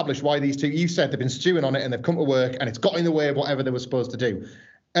never established why these two. You said they've been stewing on it and they've come to work and it's got in the way of whatever they were supposed to do.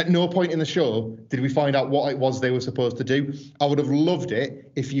 At no point in the show did we find out what it was they were supposed to do. I would have loved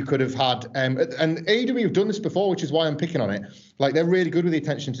it if you could have had. And AEW have done this before, which is why I'm picking on it. Like, they're really good with the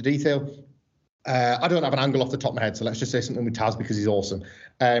attention to detail. I don't have an angle off the top of my head, so let's just say something with Taz because he's awesome.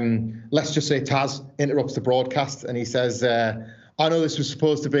 Let's just say Taz interrupts the broadcast and he says, I know this was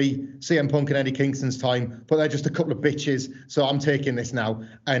supposed to be CM Punk and Eddie Kingston's time, but they're just a couple of bitches, so I'm taking this now.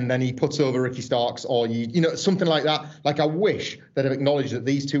 And then he puts over Ricky Starks or, something like that. Like, I wish they'd have acknowledged that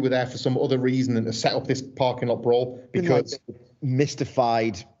these two were there for some other reason than to set up this parking lot brawl. Because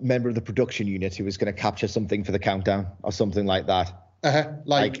mystified member of the production unit who was going to capture something for the countdown or something like that.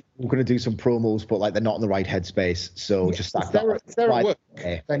 Like we're going to do some promos, but like they're not in the right headspace. So just if they're at work,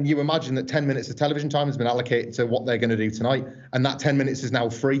 then you imagine that 10 minutes of television time has been allocated to what they're going to do tonight, and that 10 minutes is now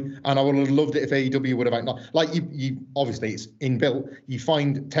free. And I would have loved it if AEW would have like you obviously it's inbuilt. You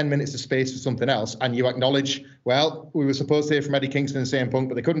find 10 minutes of space for something else, and you acknowledge, well, we were supposed to hear from Eddie Kingston and CM Punk,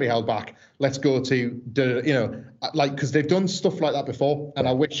 but they couldn't be held back. Let's go to because they've done stuff like that before, and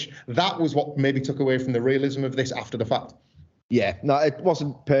I wish that was what maybe took away from the realism of this after the fact. Yeah, no, it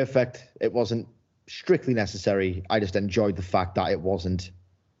wasn't perfect. It wasn't strictly necessary. I just enjoyed the fact that it wasn't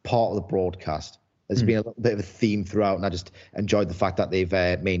part of the broadcast. There's been a little bit of a theme throughout, and I just enjoyed the fact that they've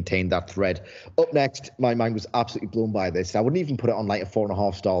maintained that thread. Up next, my mind was absolutely blown by this. I wouldn't even put it on like a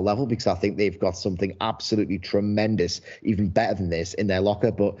 4.5-star level because I think they've got something absolutely tremendous, even better than this in their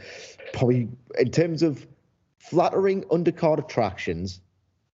locker. But probably in terms of flattering undercard attractions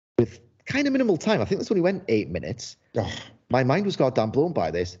with kind of minimal time, I think this only went 8 minutes. My mind was goddamn blown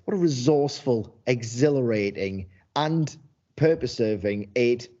by this. What a resourceful, exhilarating, and purpose-serving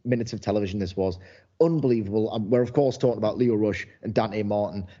 8 minutes of television this was. Unbelievable. We're, of course, talking about Lio Rush and Dante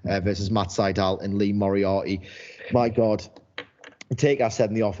Martin versus Matt Sydal and Lee Moriarty. My God. Take I said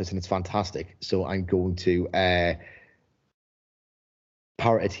in the office, and it's fantastic. So I'm going to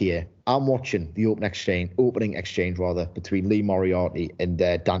parrot it here. I'm watching the opening exchange between Lee Moriarty and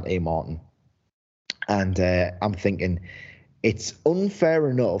Dante Martin. And I'm thinking, it's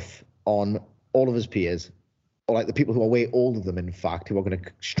unfair enough on all of his peers, or like the people who are way older than them, in fact, who are going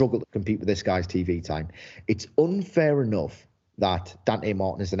to struggle to compete with this guy's TV time. It's unfair enough that Dante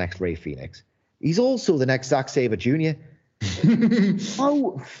Martin is the next Rey Fenix. He's also the next Zack Sabre Jr.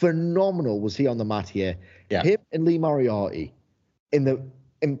 How phenomenal was he on the mat here? Yeah. Him and Lee Moriarty in the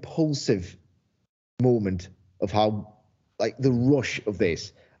impulsive moment of how, like, the rush of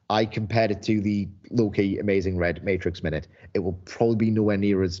this. I compared it to the low-key Amazing Red Matrix minute. It will probably be nowhere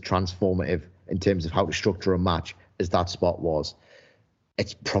near as transformative in terms of how to structure a match as that spot was.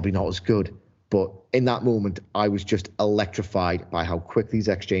 It's probably not as good, but in that moment, I was just electrified by how quick these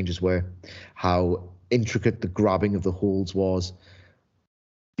exchanges were, how intricate the grabbing of the holds was,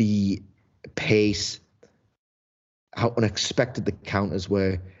 the pace, how unexpected the counters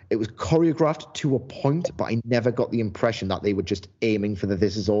were. It was choreographed to a point, but I never got the impression that they were just aiming for the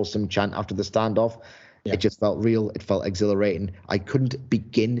 "This is awesome" chant after the standoff. Yeah. It just felt real. It felt exhilarating. I couldn't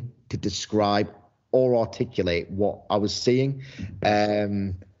begin to describe or articulate what I was seeing.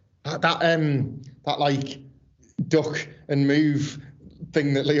 That like duck and move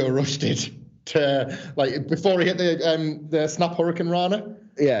thing that Lio Rush did to, like, before he hit the snap Hurricane Rana.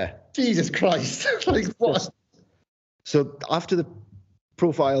 Yeah. Jesus Christ. Like, what? So after the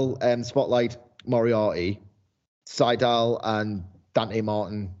profile spotlight Moriarty, Sydal and Dante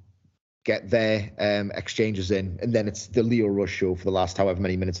Martin get their exchanges in, and then it's the Lio Rush show for the last however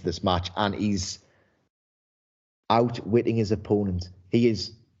many minutes of this match, and he's outwitting his opponent. He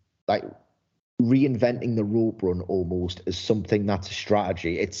is like reinventing the rope run almost as something that's a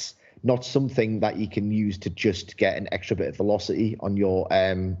strategy. It's not something that you can use to just get an extra bit of velocity on your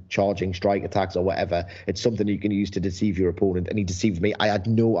charging strike attacks or whatever. It's something you can use to deceive your opponent, and he deceived me. I had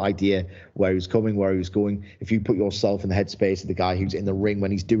no idea where he was coming, where he was going. If you put yourself in the headspace of the guy who's in the ring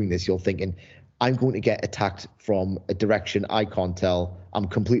when he's doing this, you're thinking, I'm going to get attacked from a direction I can't tell. I'm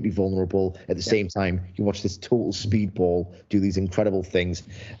completely vulnerable. At the same time, you watch this total speedball do these incredible things.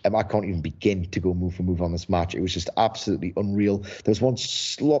 I can't even begin to go move for move on this match. It was just absolutely unreal. There was one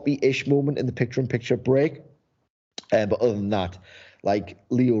sloppy-ish moment in the picture-in-picture break. But other than that, like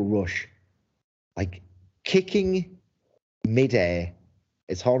Lio Rush, like kicking midair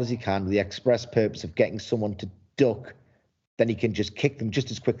as hard as he can with the express purpose of getting someone to duck, then he can just kick them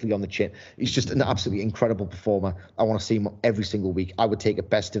just as quickly on the chin. He's just an absolutely incredible performer. I want to see him every single week. I would take a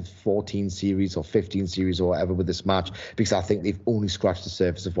best of 14 series or 15 series or whatever with this match, because I think they've only scratched the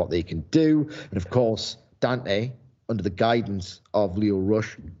surface of what they can do. And of course, Dante, under the guidance of Lio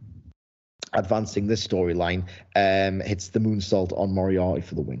Rush, advancing this storyline, hits the moonsault on Moriarty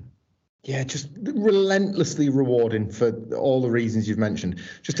for the win. Yeah, just relentlessly rewarding for all the reasons you've mentioned.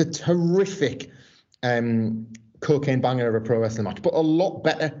 Just a terrific cocaine banger of a pro wrestling match, but a lot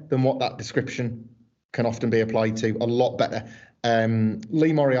better than what that description can often be applied to. A lot better.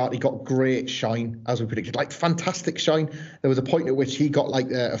 Lee Moriarty got great shine, as we predicted, like fantastic shine. There was a point at which he got like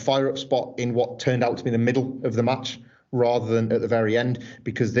a fire-up spot in what turned out to be the middle of the match rather than at the very end,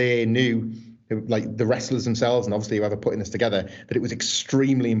 because they knew, like the wrestlers themselves and obviously whoever putting this together, that it was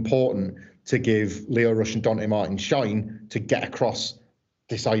extremely important to give Lio Rush and Dante Martin shine to get across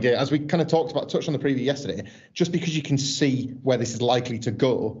this idea. As we kind of touched on the preview yesterday, just because you can see where this is likely to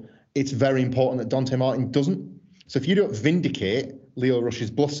go, it's very important that Dante Martin doesn't. So if you don't vindicate Lio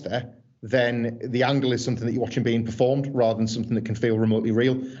Rush's bluster, then the angle is something that you're watching being performed rather than something that can feel remotely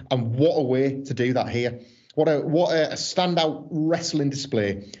real. And what a way to do that here. What a standout wrestling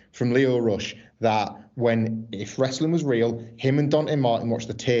display from Lio Rush, that if wrestling was real, him and Dante Martin watch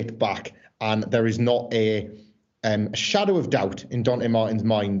the tape back and there is not a shadow of doubt in Dante Martin's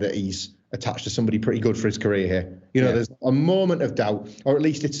mind that he's attached to somebody pretty good for his career here. There's a moment of doubt, or at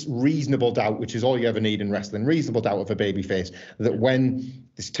least it's reasonable doubt, which is all you ever need in wrestling, reasonable doubt of a babyface, that when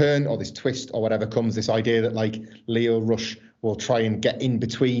this turn or this twist or whatever comes, this idea that like Lio Rush will try and get in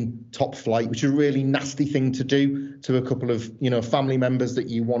between Top Flight, which is a really nasty thing to do to a couple of, family members that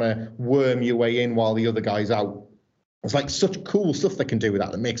you want to worm your way in while the other guy's out. It's like such cool stuff they can do with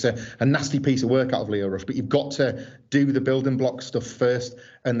that makes a nasty piece of work out of Lio Rush. But you've got to do the building block stuff first,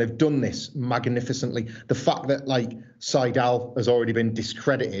 and they've done this magnificently. The fact that like Seidel has already been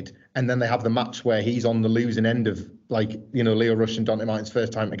discredited, and then they have the match where he's on the losing end of Lio Rush and Dante Martin's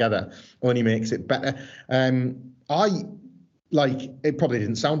first time together, only makes it better. It probably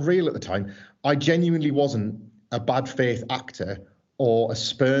didn't sound real at the time. I genuinely wasn't a bad faith actor or a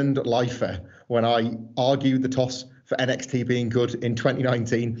spurned lifer when I argued the toss for NXT being good in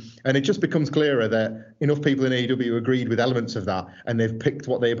 2019. And it just becomes clearer that enough people in AEW agreed with elements of that, and they've picked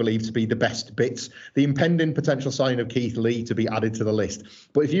what they believe to be the best bits. The impending potential signing of Keith Lee to be added to the list.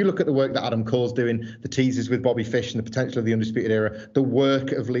 But if you look at the work that Adam Cole's doing, the teasers with Bobby Fish and the potential of the Undisputed Era, the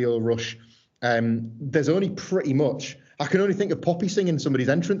work of Lio Rush, there's only pretty much, I can only think of Poppy singing somebody's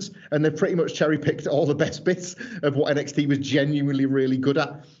entrance, and they've pretty much cherry-picked all the best bits of what NXT was genuinely really good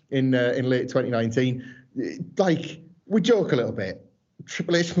at in late 2019. Like, we joke a little bit.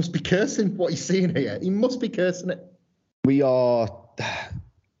 Triple H must be cursing what he's seeing here. He must be cursing it.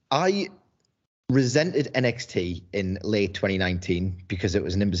 I resented NXT in late 2019 because it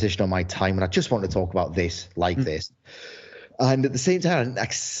was an imposition on my time, and I just wanted to talk about this this. And at the same time, I didn't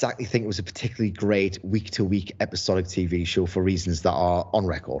exactly think it was a particularly great week-to-week episodic TV show for reasons that are on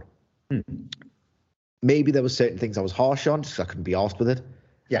record. Maybe there were certain things I was harsh on just because I couldn't be arsed with it.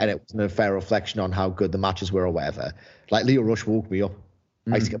 Yeah. And it wasn't a fair reflection on how good the matches were or whatever. Like, Lio Rush woke me up.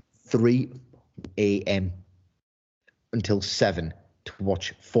 I used to get up 3 a.m. until 7 to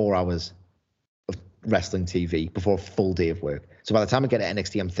watch 4 hours of wrestling TV before a full day of work. So by the time I get to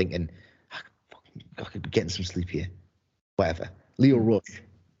NXT, I'm thinking, I could be getting some sleep here. Whatever. Lio Rush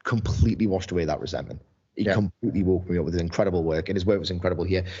completely washed away that resentment. He completely woke me up with his incredible work, and his work was incredible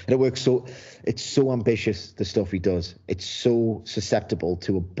here. And it's so ambitious, the stuff he does. It's so susceptible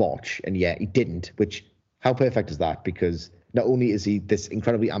to a botch, and yet he didn't, which, how perfect is that? Because not only is he this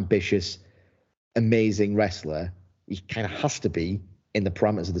incredibly ambitious, amazing wrestler, he kind of has to be in the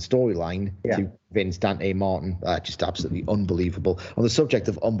parameters of the storyline to convince Dante Martin. Just absolutely unbelievable. On the subject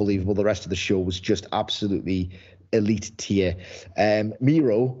of unbelievable, the rest of the show was just absolutely elite tier.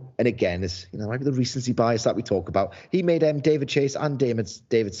 Miro, and again, this maybe the recency bias that we talk about, he made David Chase and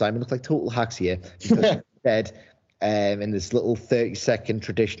David Simon look like total hacks here because he said in this little 30-second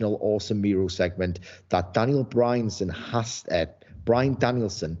traditional Awesome Miro segment that Bryan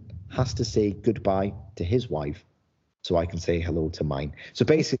Danielson has to say goodbye to his wife so I can say hello to mine. So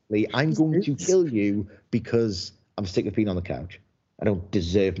basically, I'm going to kill you because I'm sick of being on the couch. I don't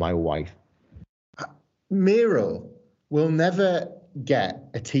deserve my wife. Miro will never get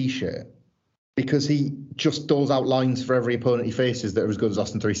a T-shirt because he just doles out lines for every opponent he faces that are as good as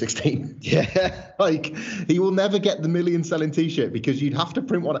Austin 316. Yeah. Like, he will never get the million-selling T-shirt because you'd have to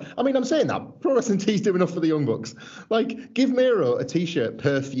print one. I mean, I'm saying that. Pro Wrestling Tees do enough for the Young Bucks. Like, give Miro a T-shirt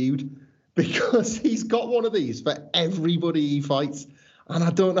per feud because he's got one of these for everybody he fights. And I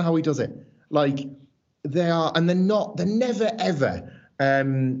don't know how he does it. Like, they're never, ever.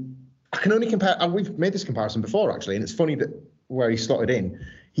 I can only compare, and we've made this comparison before, actually, and it's funny that where he slotted in.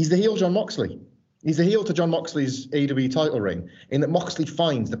 He's the heel Jon Moxley. He's the heel to Jon Moxley's AEW title reign, in that Moxley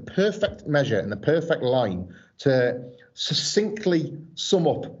finds the perfect measure and the perfect line to succinctly sum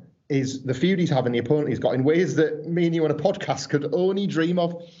up is the feud he's having, the opponent he's got, in ways that me and you on a podcast could only dream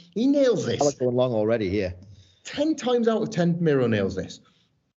of. He nails this. I like going long already here. 10 times out of 10, Miro nails this.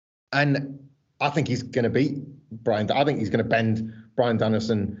 And I think he's going to beat Bryan. I think he's going to bend Bryan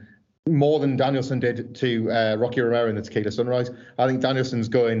Danielson more than Danielson did to Rocky Romero in the Tequila Sunrise. I think Danielson's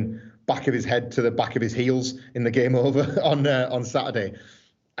going back of his head to the back of his heels in the Game Over on Saturday.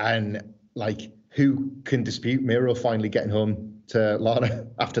 And, like, who can dispute Miro finally getting home to Lana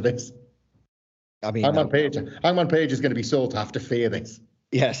after this? I mean, Hangman Page is going to be sold to have to fear this.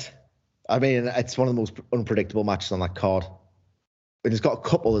 Yes. I mean, it's one of the most unpredictable matches on that card. But it's got a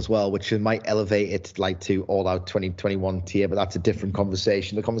couple as well, which might elevate it like to All Out 2021 tier, but that's a different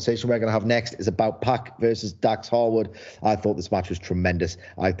conversation. The conversation we're going to have next is about Pac versus Dax Harwood. I thought this match was tremendous.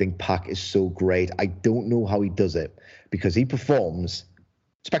 I think Pac is so great. I don't know how he does it because he performs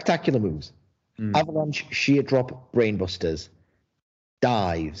spectacular moves. Avalanche, sheer drop, brainbusters,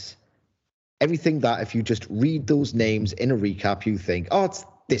 dives. Everything that if you just read those names in a recap, you think, oh, it's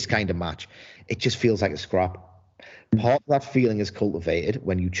this kind of match. It just feels like a scrap. Part of that feeling is cultivated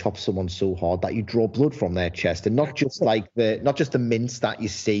when you chop someone so hard that you draw blood from their chest, and not just the mince that you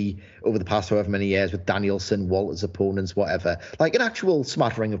see over the past however many years with Danielson, Walter's opponents, whatever. Like an actual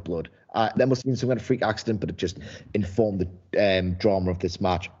smattering of blood. There must have been some kind of freak accident, but it just informed the drama of this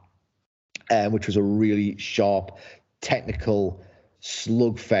match, which was a really sharp, technical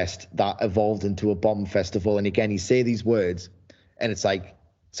slugfest that evolved into a bomb festival. And again, you say these words, and it's like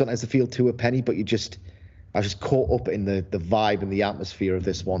sometimes they feel to a penny, but I was just caught up in the vibe and the atmosphere of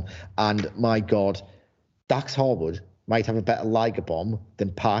this one. And my God, Dax Harwood might have a better Liger bomb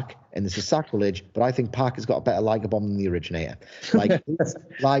than Pac, and this is sacrilege, but I think Pac has got a better Liger bomb than the originator. Like, his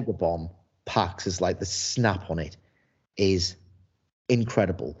Liger bomb, Pac's is like the snap on it is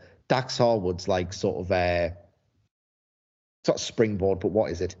incredible. Dax Harwood's like sort of it's not a springboard, but what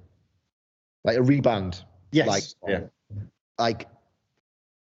is it? Like a rebound. Yes. Like,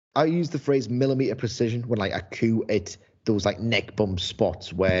 I use the phrase millimeter precision when like I coup at those like neck bump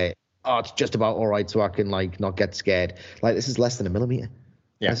spots where, it's just about all right so I can like not get scared. Like, this is less than a millimeter.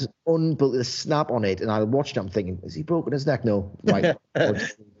 Yeah. This is unbelievable. The snap on it. And I watched it, I'm thinking, has he broken his neck? No. Right.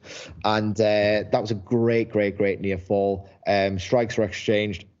 And that was a great near fall. Strikes were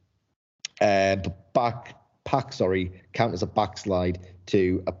exchanged. But Pac counters a backslide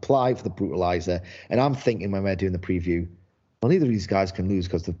to apply for the brutalizer. And I'm thinking when we're doing the preview, well, neither of these guys can lose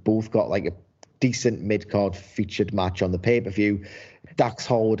because they've both got like a decent mid-card featured match on the pay-per-view. Dax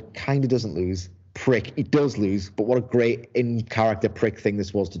Harwood kind of doesn't lose. Prick. He does lose, but what a great in-character prick thing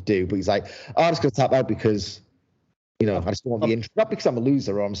this was to do. But he's like, I'm just going to tap out because, I just don't want the injury. Not because I'm a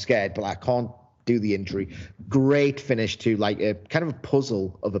loser or I'm scared, but I can't do the injury. Great finish to like a kind of a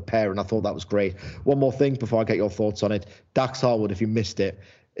puzzle of a pair, and I thought that was great. One more thing before I get your thoughts on it. Dax Harwood, if you missed it,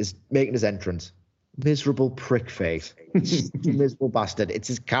 is making his entrance. Miserable prick face. Miserable bastard. It's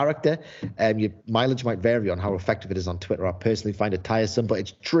his character. Your mileage might vary on how effective it is on Twitter. I personally find it tiresome, but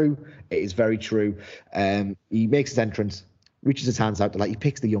it's true. It is very true. He makes his entrance, reaches his hands out, he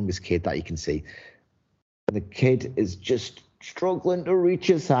picks the youngest kid that you can see. And the kid is just struggling to reach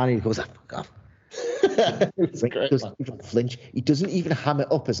his hand. He goes, fuck off. He doesn't even flinch. He doesn't even ham it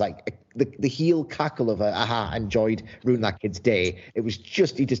up as like the heel cackle of I enjoyed ruining that kid's day. It was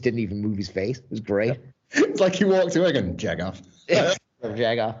just, he just didn't even move his face. It was great. It's like he walked away and jag off.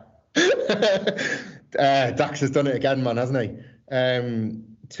 Jag off. Dax has done it again, man, hasn't he?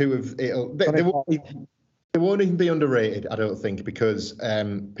 They won't even be underrated, I don't think, because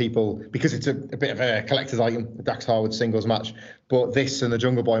because it's a bit of a collector's item, the Dax Harwood singles match. But this and the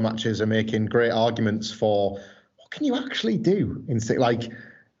Jungle Boy matches are making great arguments for what can you actually do in like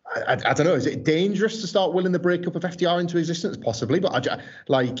I don't know. Is it dangerous to start willing the breakup of FTR into existence? Possibly, but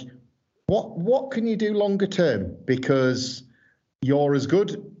what can you do longer term? Because you're as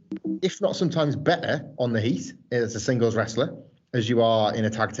good, if not sometimes better, on the heat as a singles wrestler as you are in a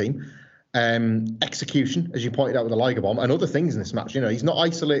tag team. Execution, as you pointed out with the Liger Bomb, and other things in this match. He's not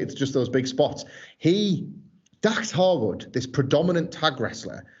isolated to just those big spots. Dax Harwood, this predominant tag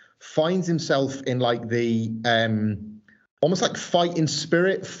wrestler, finds himself in like the almost like fighting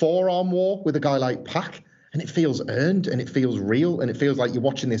spirit forearm war with a guy like Pac, and it feels earned and it feels real and it feels like you're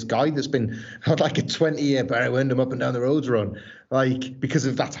watching this guy that's been had like a 20-year Barry Windham up and down the roads run, like because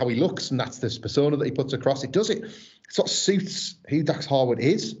of that's how he looks and that's this persona that he puts across. It sort of suits who Dax Harwood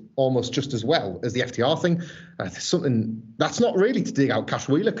is almost just as well as the FTR thing. There's something that's not really to dig out Cash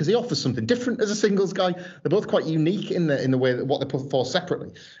Wheeler because he offers something different as a singles guy. They're both quite unique in the way that what they put forth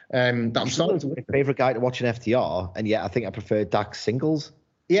separately. That I'm starting to my favorite guy to watch in FTR, and yet I think I prefer Dax singles.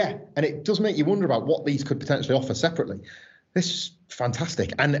 Yeah, and it does make you wonder about what these could potentially offer separately. This is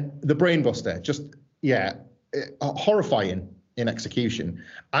fantastic, and the Brainbuster, just horrifying in execution,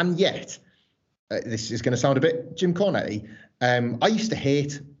 and yet. This is going to sound a bit Jim Cornette-y. I used to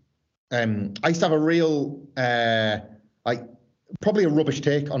hate. I used to have a real, probably a rubbish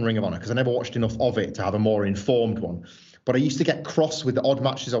take on Ring of Honor because I never watched enough of it to have a more informed one. But I used to get cross with the odd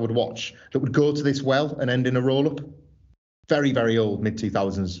matches I would watch that would go to this well and end in a roll-up. Very, very old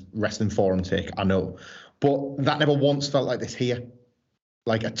mid-2000s wrestling forum take, I know. But that never once felt like this here.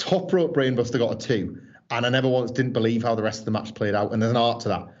 Like a top rope Brainbuster got a 2, and I never once didn't believe how the rest of the match played out. And there's an art to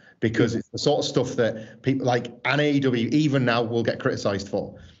that. Because it's the sort of stuff that people like an AEW even now will get criticised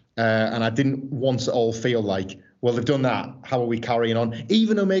for. And I didn't once at all feel like, well, they've done that. How are we carrying on?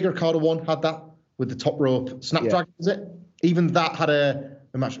 Even Omega Okada 1 had that with the top rope Snapdragon, is it? Even that had a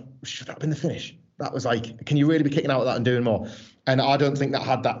match. Should that have been the finish? That was like, can you really be kicking out of that and doing more? And I don't think that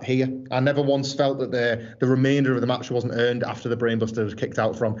had that here. I never once felt that the remainder of the match wasn't earned after the Brainbuster was kicked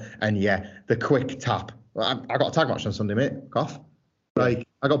out from. And the quick tap. I got a tag match on Sunday, mate. Cough. Like,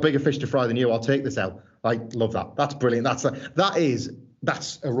 I got bigger fish to fry than you. I'll take this out. Love that. That's brilliant.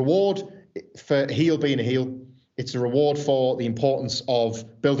 That's a reward for heel being a heel. It's a reward for the importance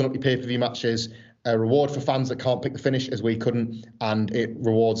of building up your pay-per-view matches. A reward for fans that can't pick the finish as we couldn't, and it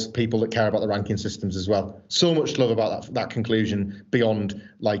rewards people that care about the ranking systems as well. So much to love about that conclusion beyond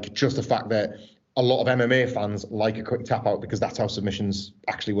like just the fact that a lot of MMA fans like a quick tap out because that's how submissions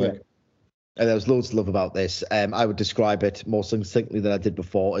actually work. Yeah. And there was loads to love about this. I would describe it more succinctly than I did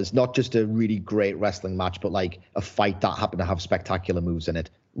before as not just a really great wrestling match, but like a fight that happened to have spectacular moves in it.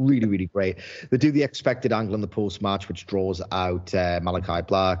 Really, really great. They do the expected angle in the post-match, which draws out Malachi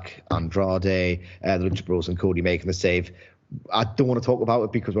Black, Andrade, the Lucha Bros, and Cody making the save. I don't want to talk about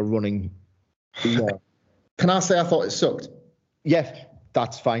it because we're running long. Can I say I thought it sucked? Yeah,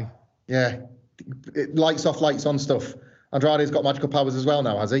 that's fine. Yeah. Lights off, lights on stuff. Andrade's got magical powers as well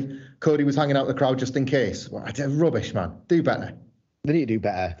now, has he? Cody was hanging out in the crowd just in case. Well, rubbish, man. Do better. They need to do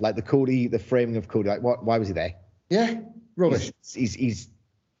better. Like the framing of Cody, like why was he there? Yeah, rubbish. He's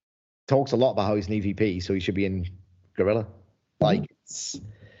talks a lot about how he's an EVP, so he should be in Gorilla. Like,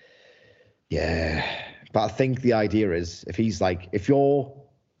 yeah. But I think the idea is if you're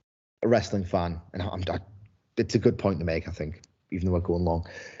a wrestling fan, and it's a good point to make, I think, even though we're going long.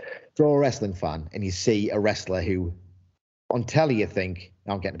 If you're a wrestling fan and you see a wrestler who on telly, you think,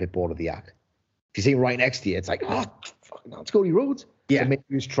 I'm getting a bit bored of the act. If you see him right next to you, it's like, it's Cody Rhodes. Yeah. So maybe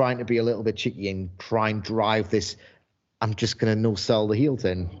he was trying to be a little bit cheeky and try and drive this, I'm just going to no-sell the heel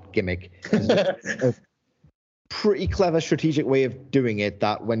turn gimmick. A pretty clever strategic way of doing it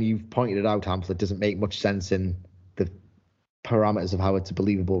that when you've pointed it out, Hamlet, doesn't make much sense in the parameters of how it's a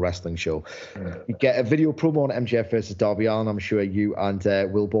believable wrestling show. Yeah. You get a video promo on MJF versus Darby Allin. I'm sure you and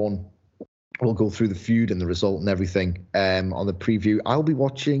Will Bourne will go through the feud and the result and everything on the preview. I'll be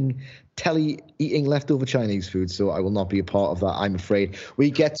watching telly eating leftover Chinese food, so I will not be a part of that, I'm afraid.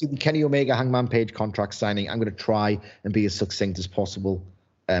 We get to the Kenny Omega Hangman Page contract signing. I'm going to try and be as succinct as possible.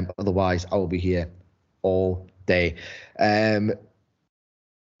 Otherwise, I will be here all day.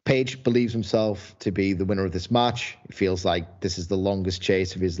 Page believes himself to be the winner of this match. He feels like this is the longest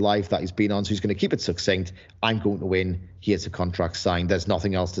chase of his life that he's been on, so he's going to keep it succinct. I'm going to win. Here's a contract signed. There's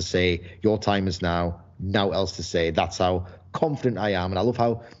nothing else to say. Your time is now. Now else to say. That's how confident I am. And I love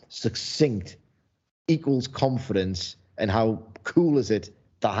how succinct equals confidence, and how cool is it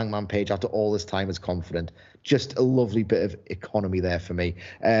that Hangman Page, after all this time, is confident. Just a lovely bit of economy there for me.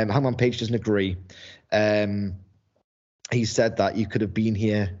 Hangman Page doesn't agree. He said that you could have been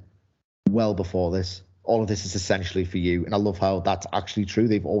here well before this. all of this is essentially for you. And I love how that's actually true.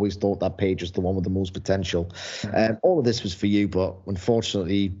 They've always thought that Paige is the one with the most potential. All of this was for you, but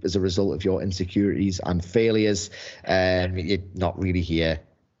unfortunately, as a result of your insecurities and failures, you're not really here.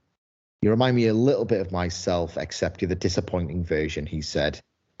 You remind me a little bit of myself, except you're the disappointing version, he said,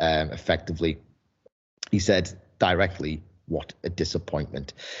 effectively. He said directly, what a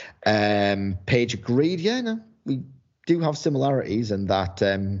disappointment. Paige agreed, yeah, no, we do have similarities in that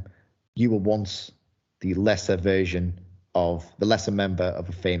you were once the lesser member of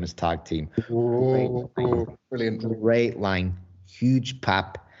a famous tag team. Brilliant. Great line. Huge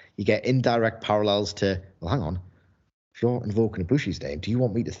pap. You get indirect parallels to, well, hang on. If you're invoking Ibushi's name, do you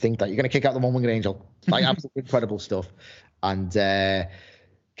want me to think that you're going to kick out the one-winged angel? Like, absolutely incredible stuff. And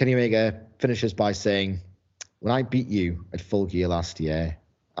Kenny Omega finishes by saying, when I beat you at Full Gear last year,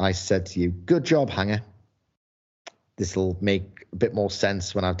 I said to you, good job, Hanger. This will make a bit more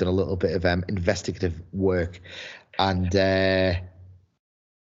sense when I've done a little bit of investigative work. And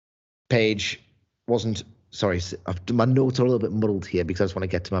Paige wasn't, sorry, my notes are a little bit muddled here because I just want to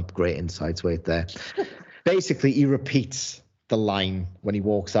get to my great insights right there. Basically, he repeats the line when he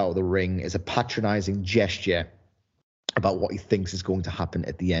walks out of the ring as a patronizing gesture about what he thinks is going to happen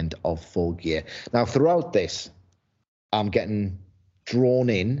at the end of Full Gear. Now, throughout this, I'm getting drawn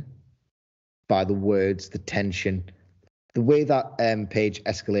in by the words, the tension. The way that Paige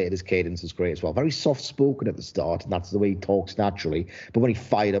escalated his cadence was great as well. Very soft-spoken at the start, and that's the way he talks naturally. But when he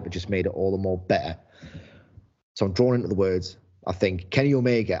fired up, it just made it all the more better. So I'm drawn into the words. I think Kenny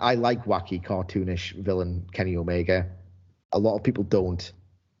Omega, I like wacky, cartoonish villain Kenny Omega. A lot of people don't.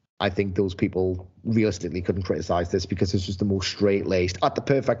 I think those people realistically couldn't criticize this because it's just the most straight-laced, at the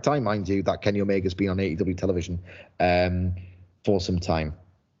perfect time, mind you, that Kenny Omega's been on AEW television for some time.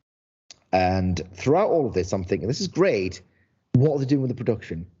 And throughout all of this, I'm thinking, this is great. What are they doing with the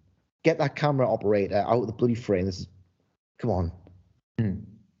production? Get that camera operator out of the bloody frame. Come on.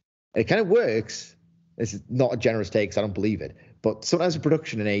 It kind of works. This is not a generous take because I don't believe it. But sometimes the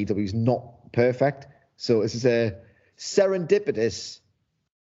production in AEW is not perfect. So this is a serendipitous,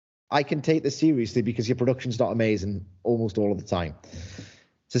 I can take this seriously because your production's not amazing almost all of the time.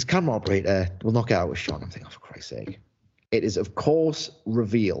 This camera operator will knock it out with Sean. I'm thinking, oh, for Christ's sake. It is, of course,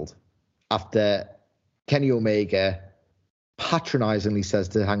 revealed after Kenny Omega patronizingly says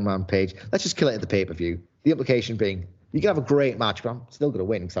to Hangman Page, let's just kill it at the pay-per-view. The implication being, you can have a great match, but I'm still going to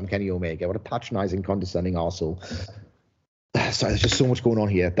win because I'm Kenny Omega. What a patronizing, condescending arsehole. Sorry, there's just so much going on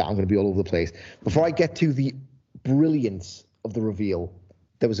here that I'm going to be all over the place. Before I get to the brilliance of the reveal,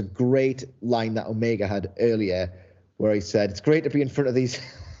 there was a great line that Omega had earlier where he said, it's great to be in front of these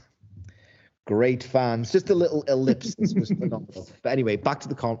great fans. Just a little ellipse. This was phenomenal. But anyway, back to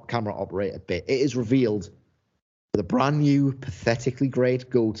the camera operator bit. It is revealed with a brand new, pathetically great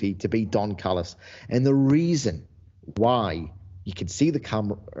goatee to be Don Callis. And the reason why you can see the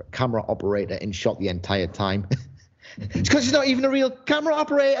camera operator in shot the entire time it's because he's not even a real camera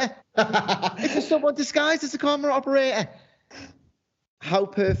operator. It's just someone disguised as a camera operator. How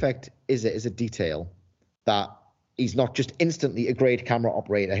perfect is it as a detail that he's not just instantly a great camera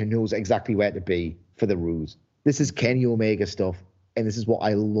operator who knows exactly where to be for the ruse? This is Kenny Omega stuff, and this is what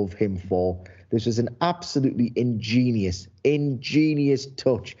I love him for. This is an absolutely ingenious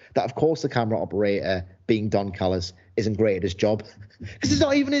touch that, of course, the camera operator, being Don Callis, isn't great at his job because it's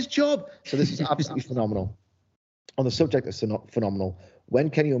not even his job. So this is absolutely phenomenal. On the subject of phenomenal, when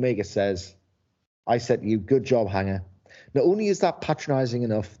Kenny Omega says, I said to you, good job, Hanger. Not only is that patronizing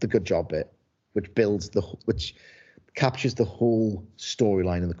enough, the good job bit, which captures the whole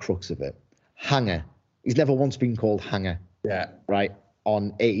storyline and the crux of it. Hanger. He's never once been called Hanger. Yeah. Right?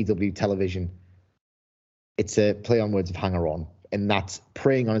 On AEW television. It's a play on words of hanger on. And that's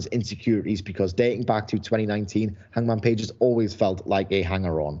preying on his insecurities because dating back to 2019, Hangman Page has always felt like a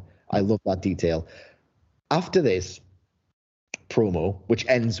hanger on. I love that detail. After this promo, which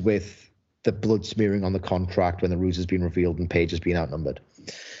ends with the blood smearing on the contract when the ruse has been revealed and Page has been outnumbered,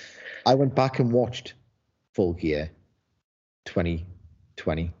 I went back and watched Full Gear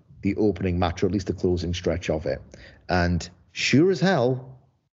 2020, the opening match, or at least the closing stretch of it. And sure as hell,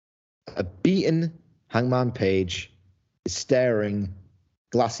 a beaten Hangman Page is staring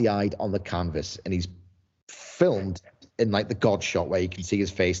glassy-eyed on the canvas, and he's filmed in like the God shot where you can see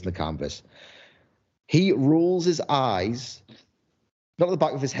his face in the canvas. He rolls his eyes, not at the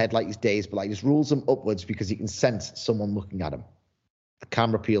back of his head like he's dazed, but like just rolls them upwards because he can sense someone looking at him. The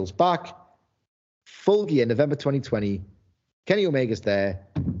camera peels back. Full Gear, November 2020. Kenny Omega's there,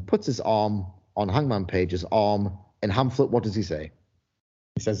 puts his arm on Hangman Page's arm, and Hamflet, what does he say?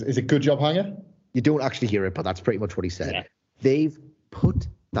 He says, is it good job, Hanger? You don't actually hear it, but that's pretty much what he said. Yeah. They've put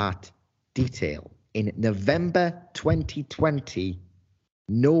that detail in November 2020,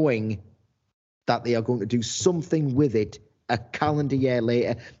 knowing that they are going to do something with it a calendar year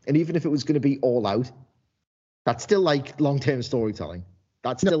later. And even if it was going to be all out, that's still like long-term storytelling.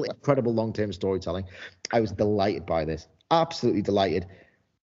 That's still incredible long-term storytelling. I was delighted by this. Absolutely delighted.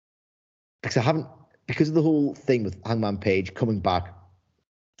 Because of the whole thing with Hangman Page coming back,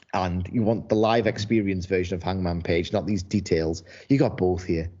 and you want the live experience version of Hangman Page, not these details. You got both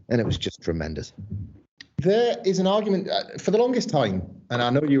here, and it was just tremendous. There is an argument for the longest time, and I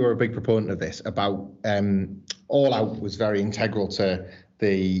know you were a big proponent of this, about All Out was very integral to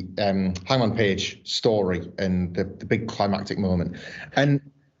the Hangman Page story and the big climactic moment. And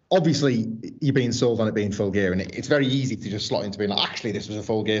obviously, you're being sold on it being Full Gear, and it's very easy to just slot into being like, actually, this was a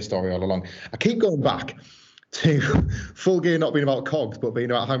Full Gear story all along. I keep going back to Full Gear not being about cogs, but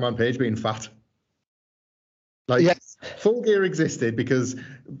being about Hangman Page being fat. Like, yes. Full Gear existed because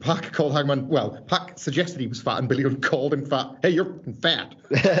Pac called Hangman, Pac suggested he was fat and Billy Gunn called him fat. Hey, you're fat.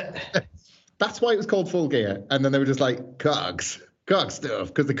 That's why it was called Full Gear. And then they were just like, cog stuff,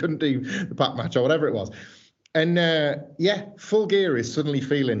 because they couldn't do the Pac match or whatever it was. And Full Gear is suddenly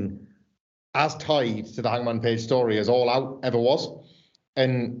feeling as tied to the Hangman Page story as All Out ever was.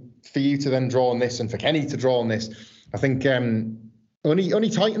 And for you to then draw on this, and for Kenny to draw on this, I think only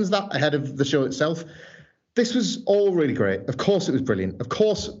tightens that ahead of the show itself. This was all really great. Of course it was brilliant. Of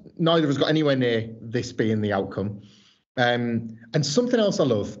course neither of us got anywhere near this being the outcome. And something else I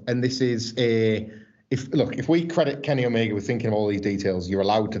love, and this is if we credit Kenny Omega with thinking of all these details, you're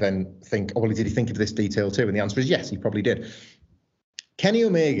allowed to then think, did he think of this detail too? And the answer is yes, he probably did. Kenny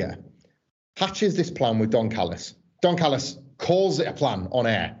Omega hatches this plan with Don Callis. Don Callis calls it a plan on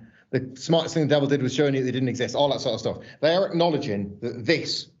air. The smartest thing the devil did was showing you they didn't exist, all that sort of stuff. They are acknowledging that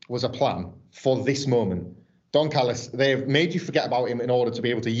this was a plan for this moment. Don Callis, they have made you forget about him in order to be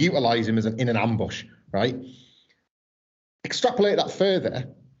able to utilize him in an ambush, right? Extrapolate that further.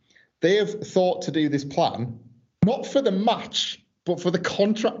 They have thought to do this plan, not for the match, but for the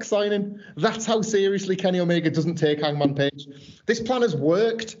contract signing. That's how seriously Kenny Omega doesn't take Hangman Page. This plan has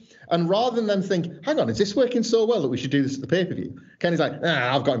worked. And rather than them think, hang on, is this working so well that we should do this at the pay-per-view? Kenny's like,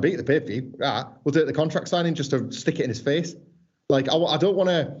 I've got him beat at the pay-per-view. We'll do it at the contract signing just to stick it in his face. Like, I don't want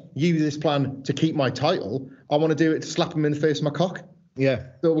to use this plan to keep my title. I want to do it to slap him in the face with my cock. Yeah.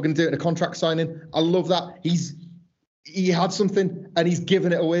 So we're going to do it in a contract signing. I love that. He had something and he's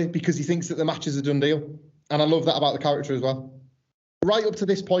given it away because he thinks that the match is a done deal. And I love that about the character as well. Right up to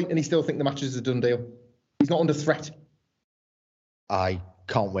this point, and he still thinks the match is a done deal. He's not under threat. I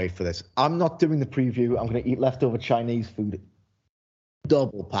can't wait for this. I'm not doing the preview. I'm going to eat leftover Chinese food.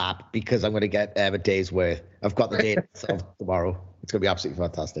 Double pap, because I'm going to get a day's worth. I've got the day tomorrow. It's going to be absolutely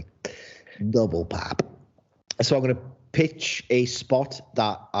fantastic. Double pap. So I'm going to pitch a spot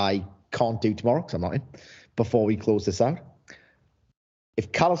that I can't do tomorrow because I'm not in, before we close this out.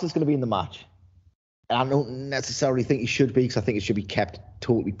 If Callis is going to be in the match, and I don't necessarily think he should be because I think it should be kept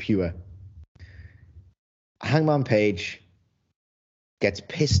totally pure, Hangman Page gets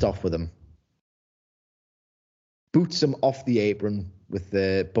pissed off with him, boots him off the apron with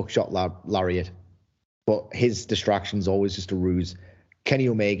the buckshot lariat, but his distraction's always just a ruse. Kenny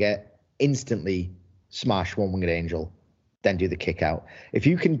Omega instantly smash One-Winged Angel, then do the kick out. If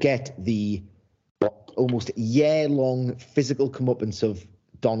you can get the almost year-long physical comeuppance of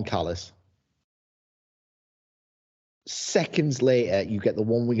Don Callis, seconds later you get the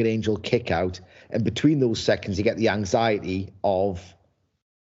One-Winged Angel kick out, and between those seconds you get the anxiety of,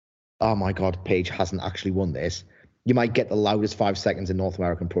 oh my God, Page hasn't actually won this. You might get the loudest 5 seconds in North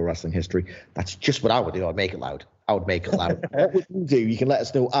American pro wrestling history. That's just what I would do. I'd make it loud. I would make it loud. What would you do? You can let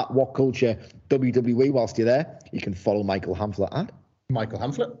us know at What Culture WWE whilst you're there. You can follow Michael Hamflett at Michael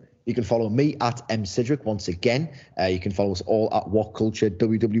Hamflett. You can follow me at M. Sidgwick once again. You can follow us all at What Culture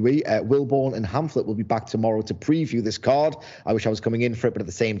WWE. Wilborn and Hamflett will be back tomorrow to preview this card. I wish I was coming in for it, but at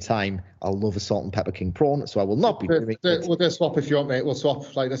the same time, I love a Salt and Pepper King prawn, so I will not be doing it. We'll do a swap if you want, mate. We'll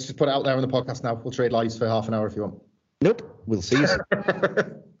swap. Like, let's just put it out there on the podcast now. We'll trade lives for half an hour if you want. Nope. We'll see you soon.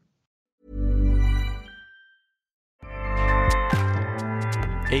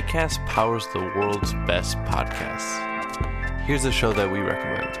 Acast powers the world's best podcasts. Here's a show that we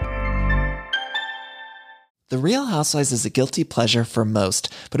recommend. The Real Housewives is a guilty pleasure for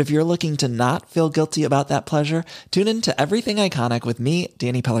most, but if you're looking to not feel guilty about that pleasure, tune in to Everything Iconic with me,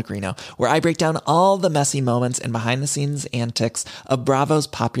 Danny Pellegrino, where I break down all the messy moments and behind-the-scenes antics of Bravo's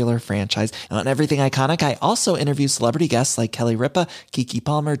popular franchise. And on Everything Iconic, I also interview celebrity guests like Kelly Ripa, Keke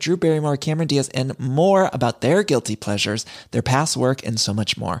Palmer, Drew Barrymore, Cameron Diaz, and more about their guilty pleasures, their past work, and so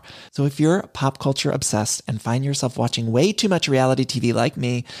much more. So if you're pop culture obsessed and find yourself watching way too much reality TV like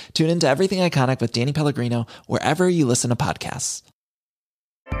me, tune into Everything Iconic with Danny Pellegrino, wherever you listen to podcasts.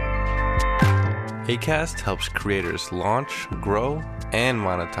 Acast helps creators launch, grow, and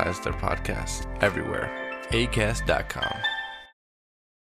monetize their podcasts everywhere. Acast.com.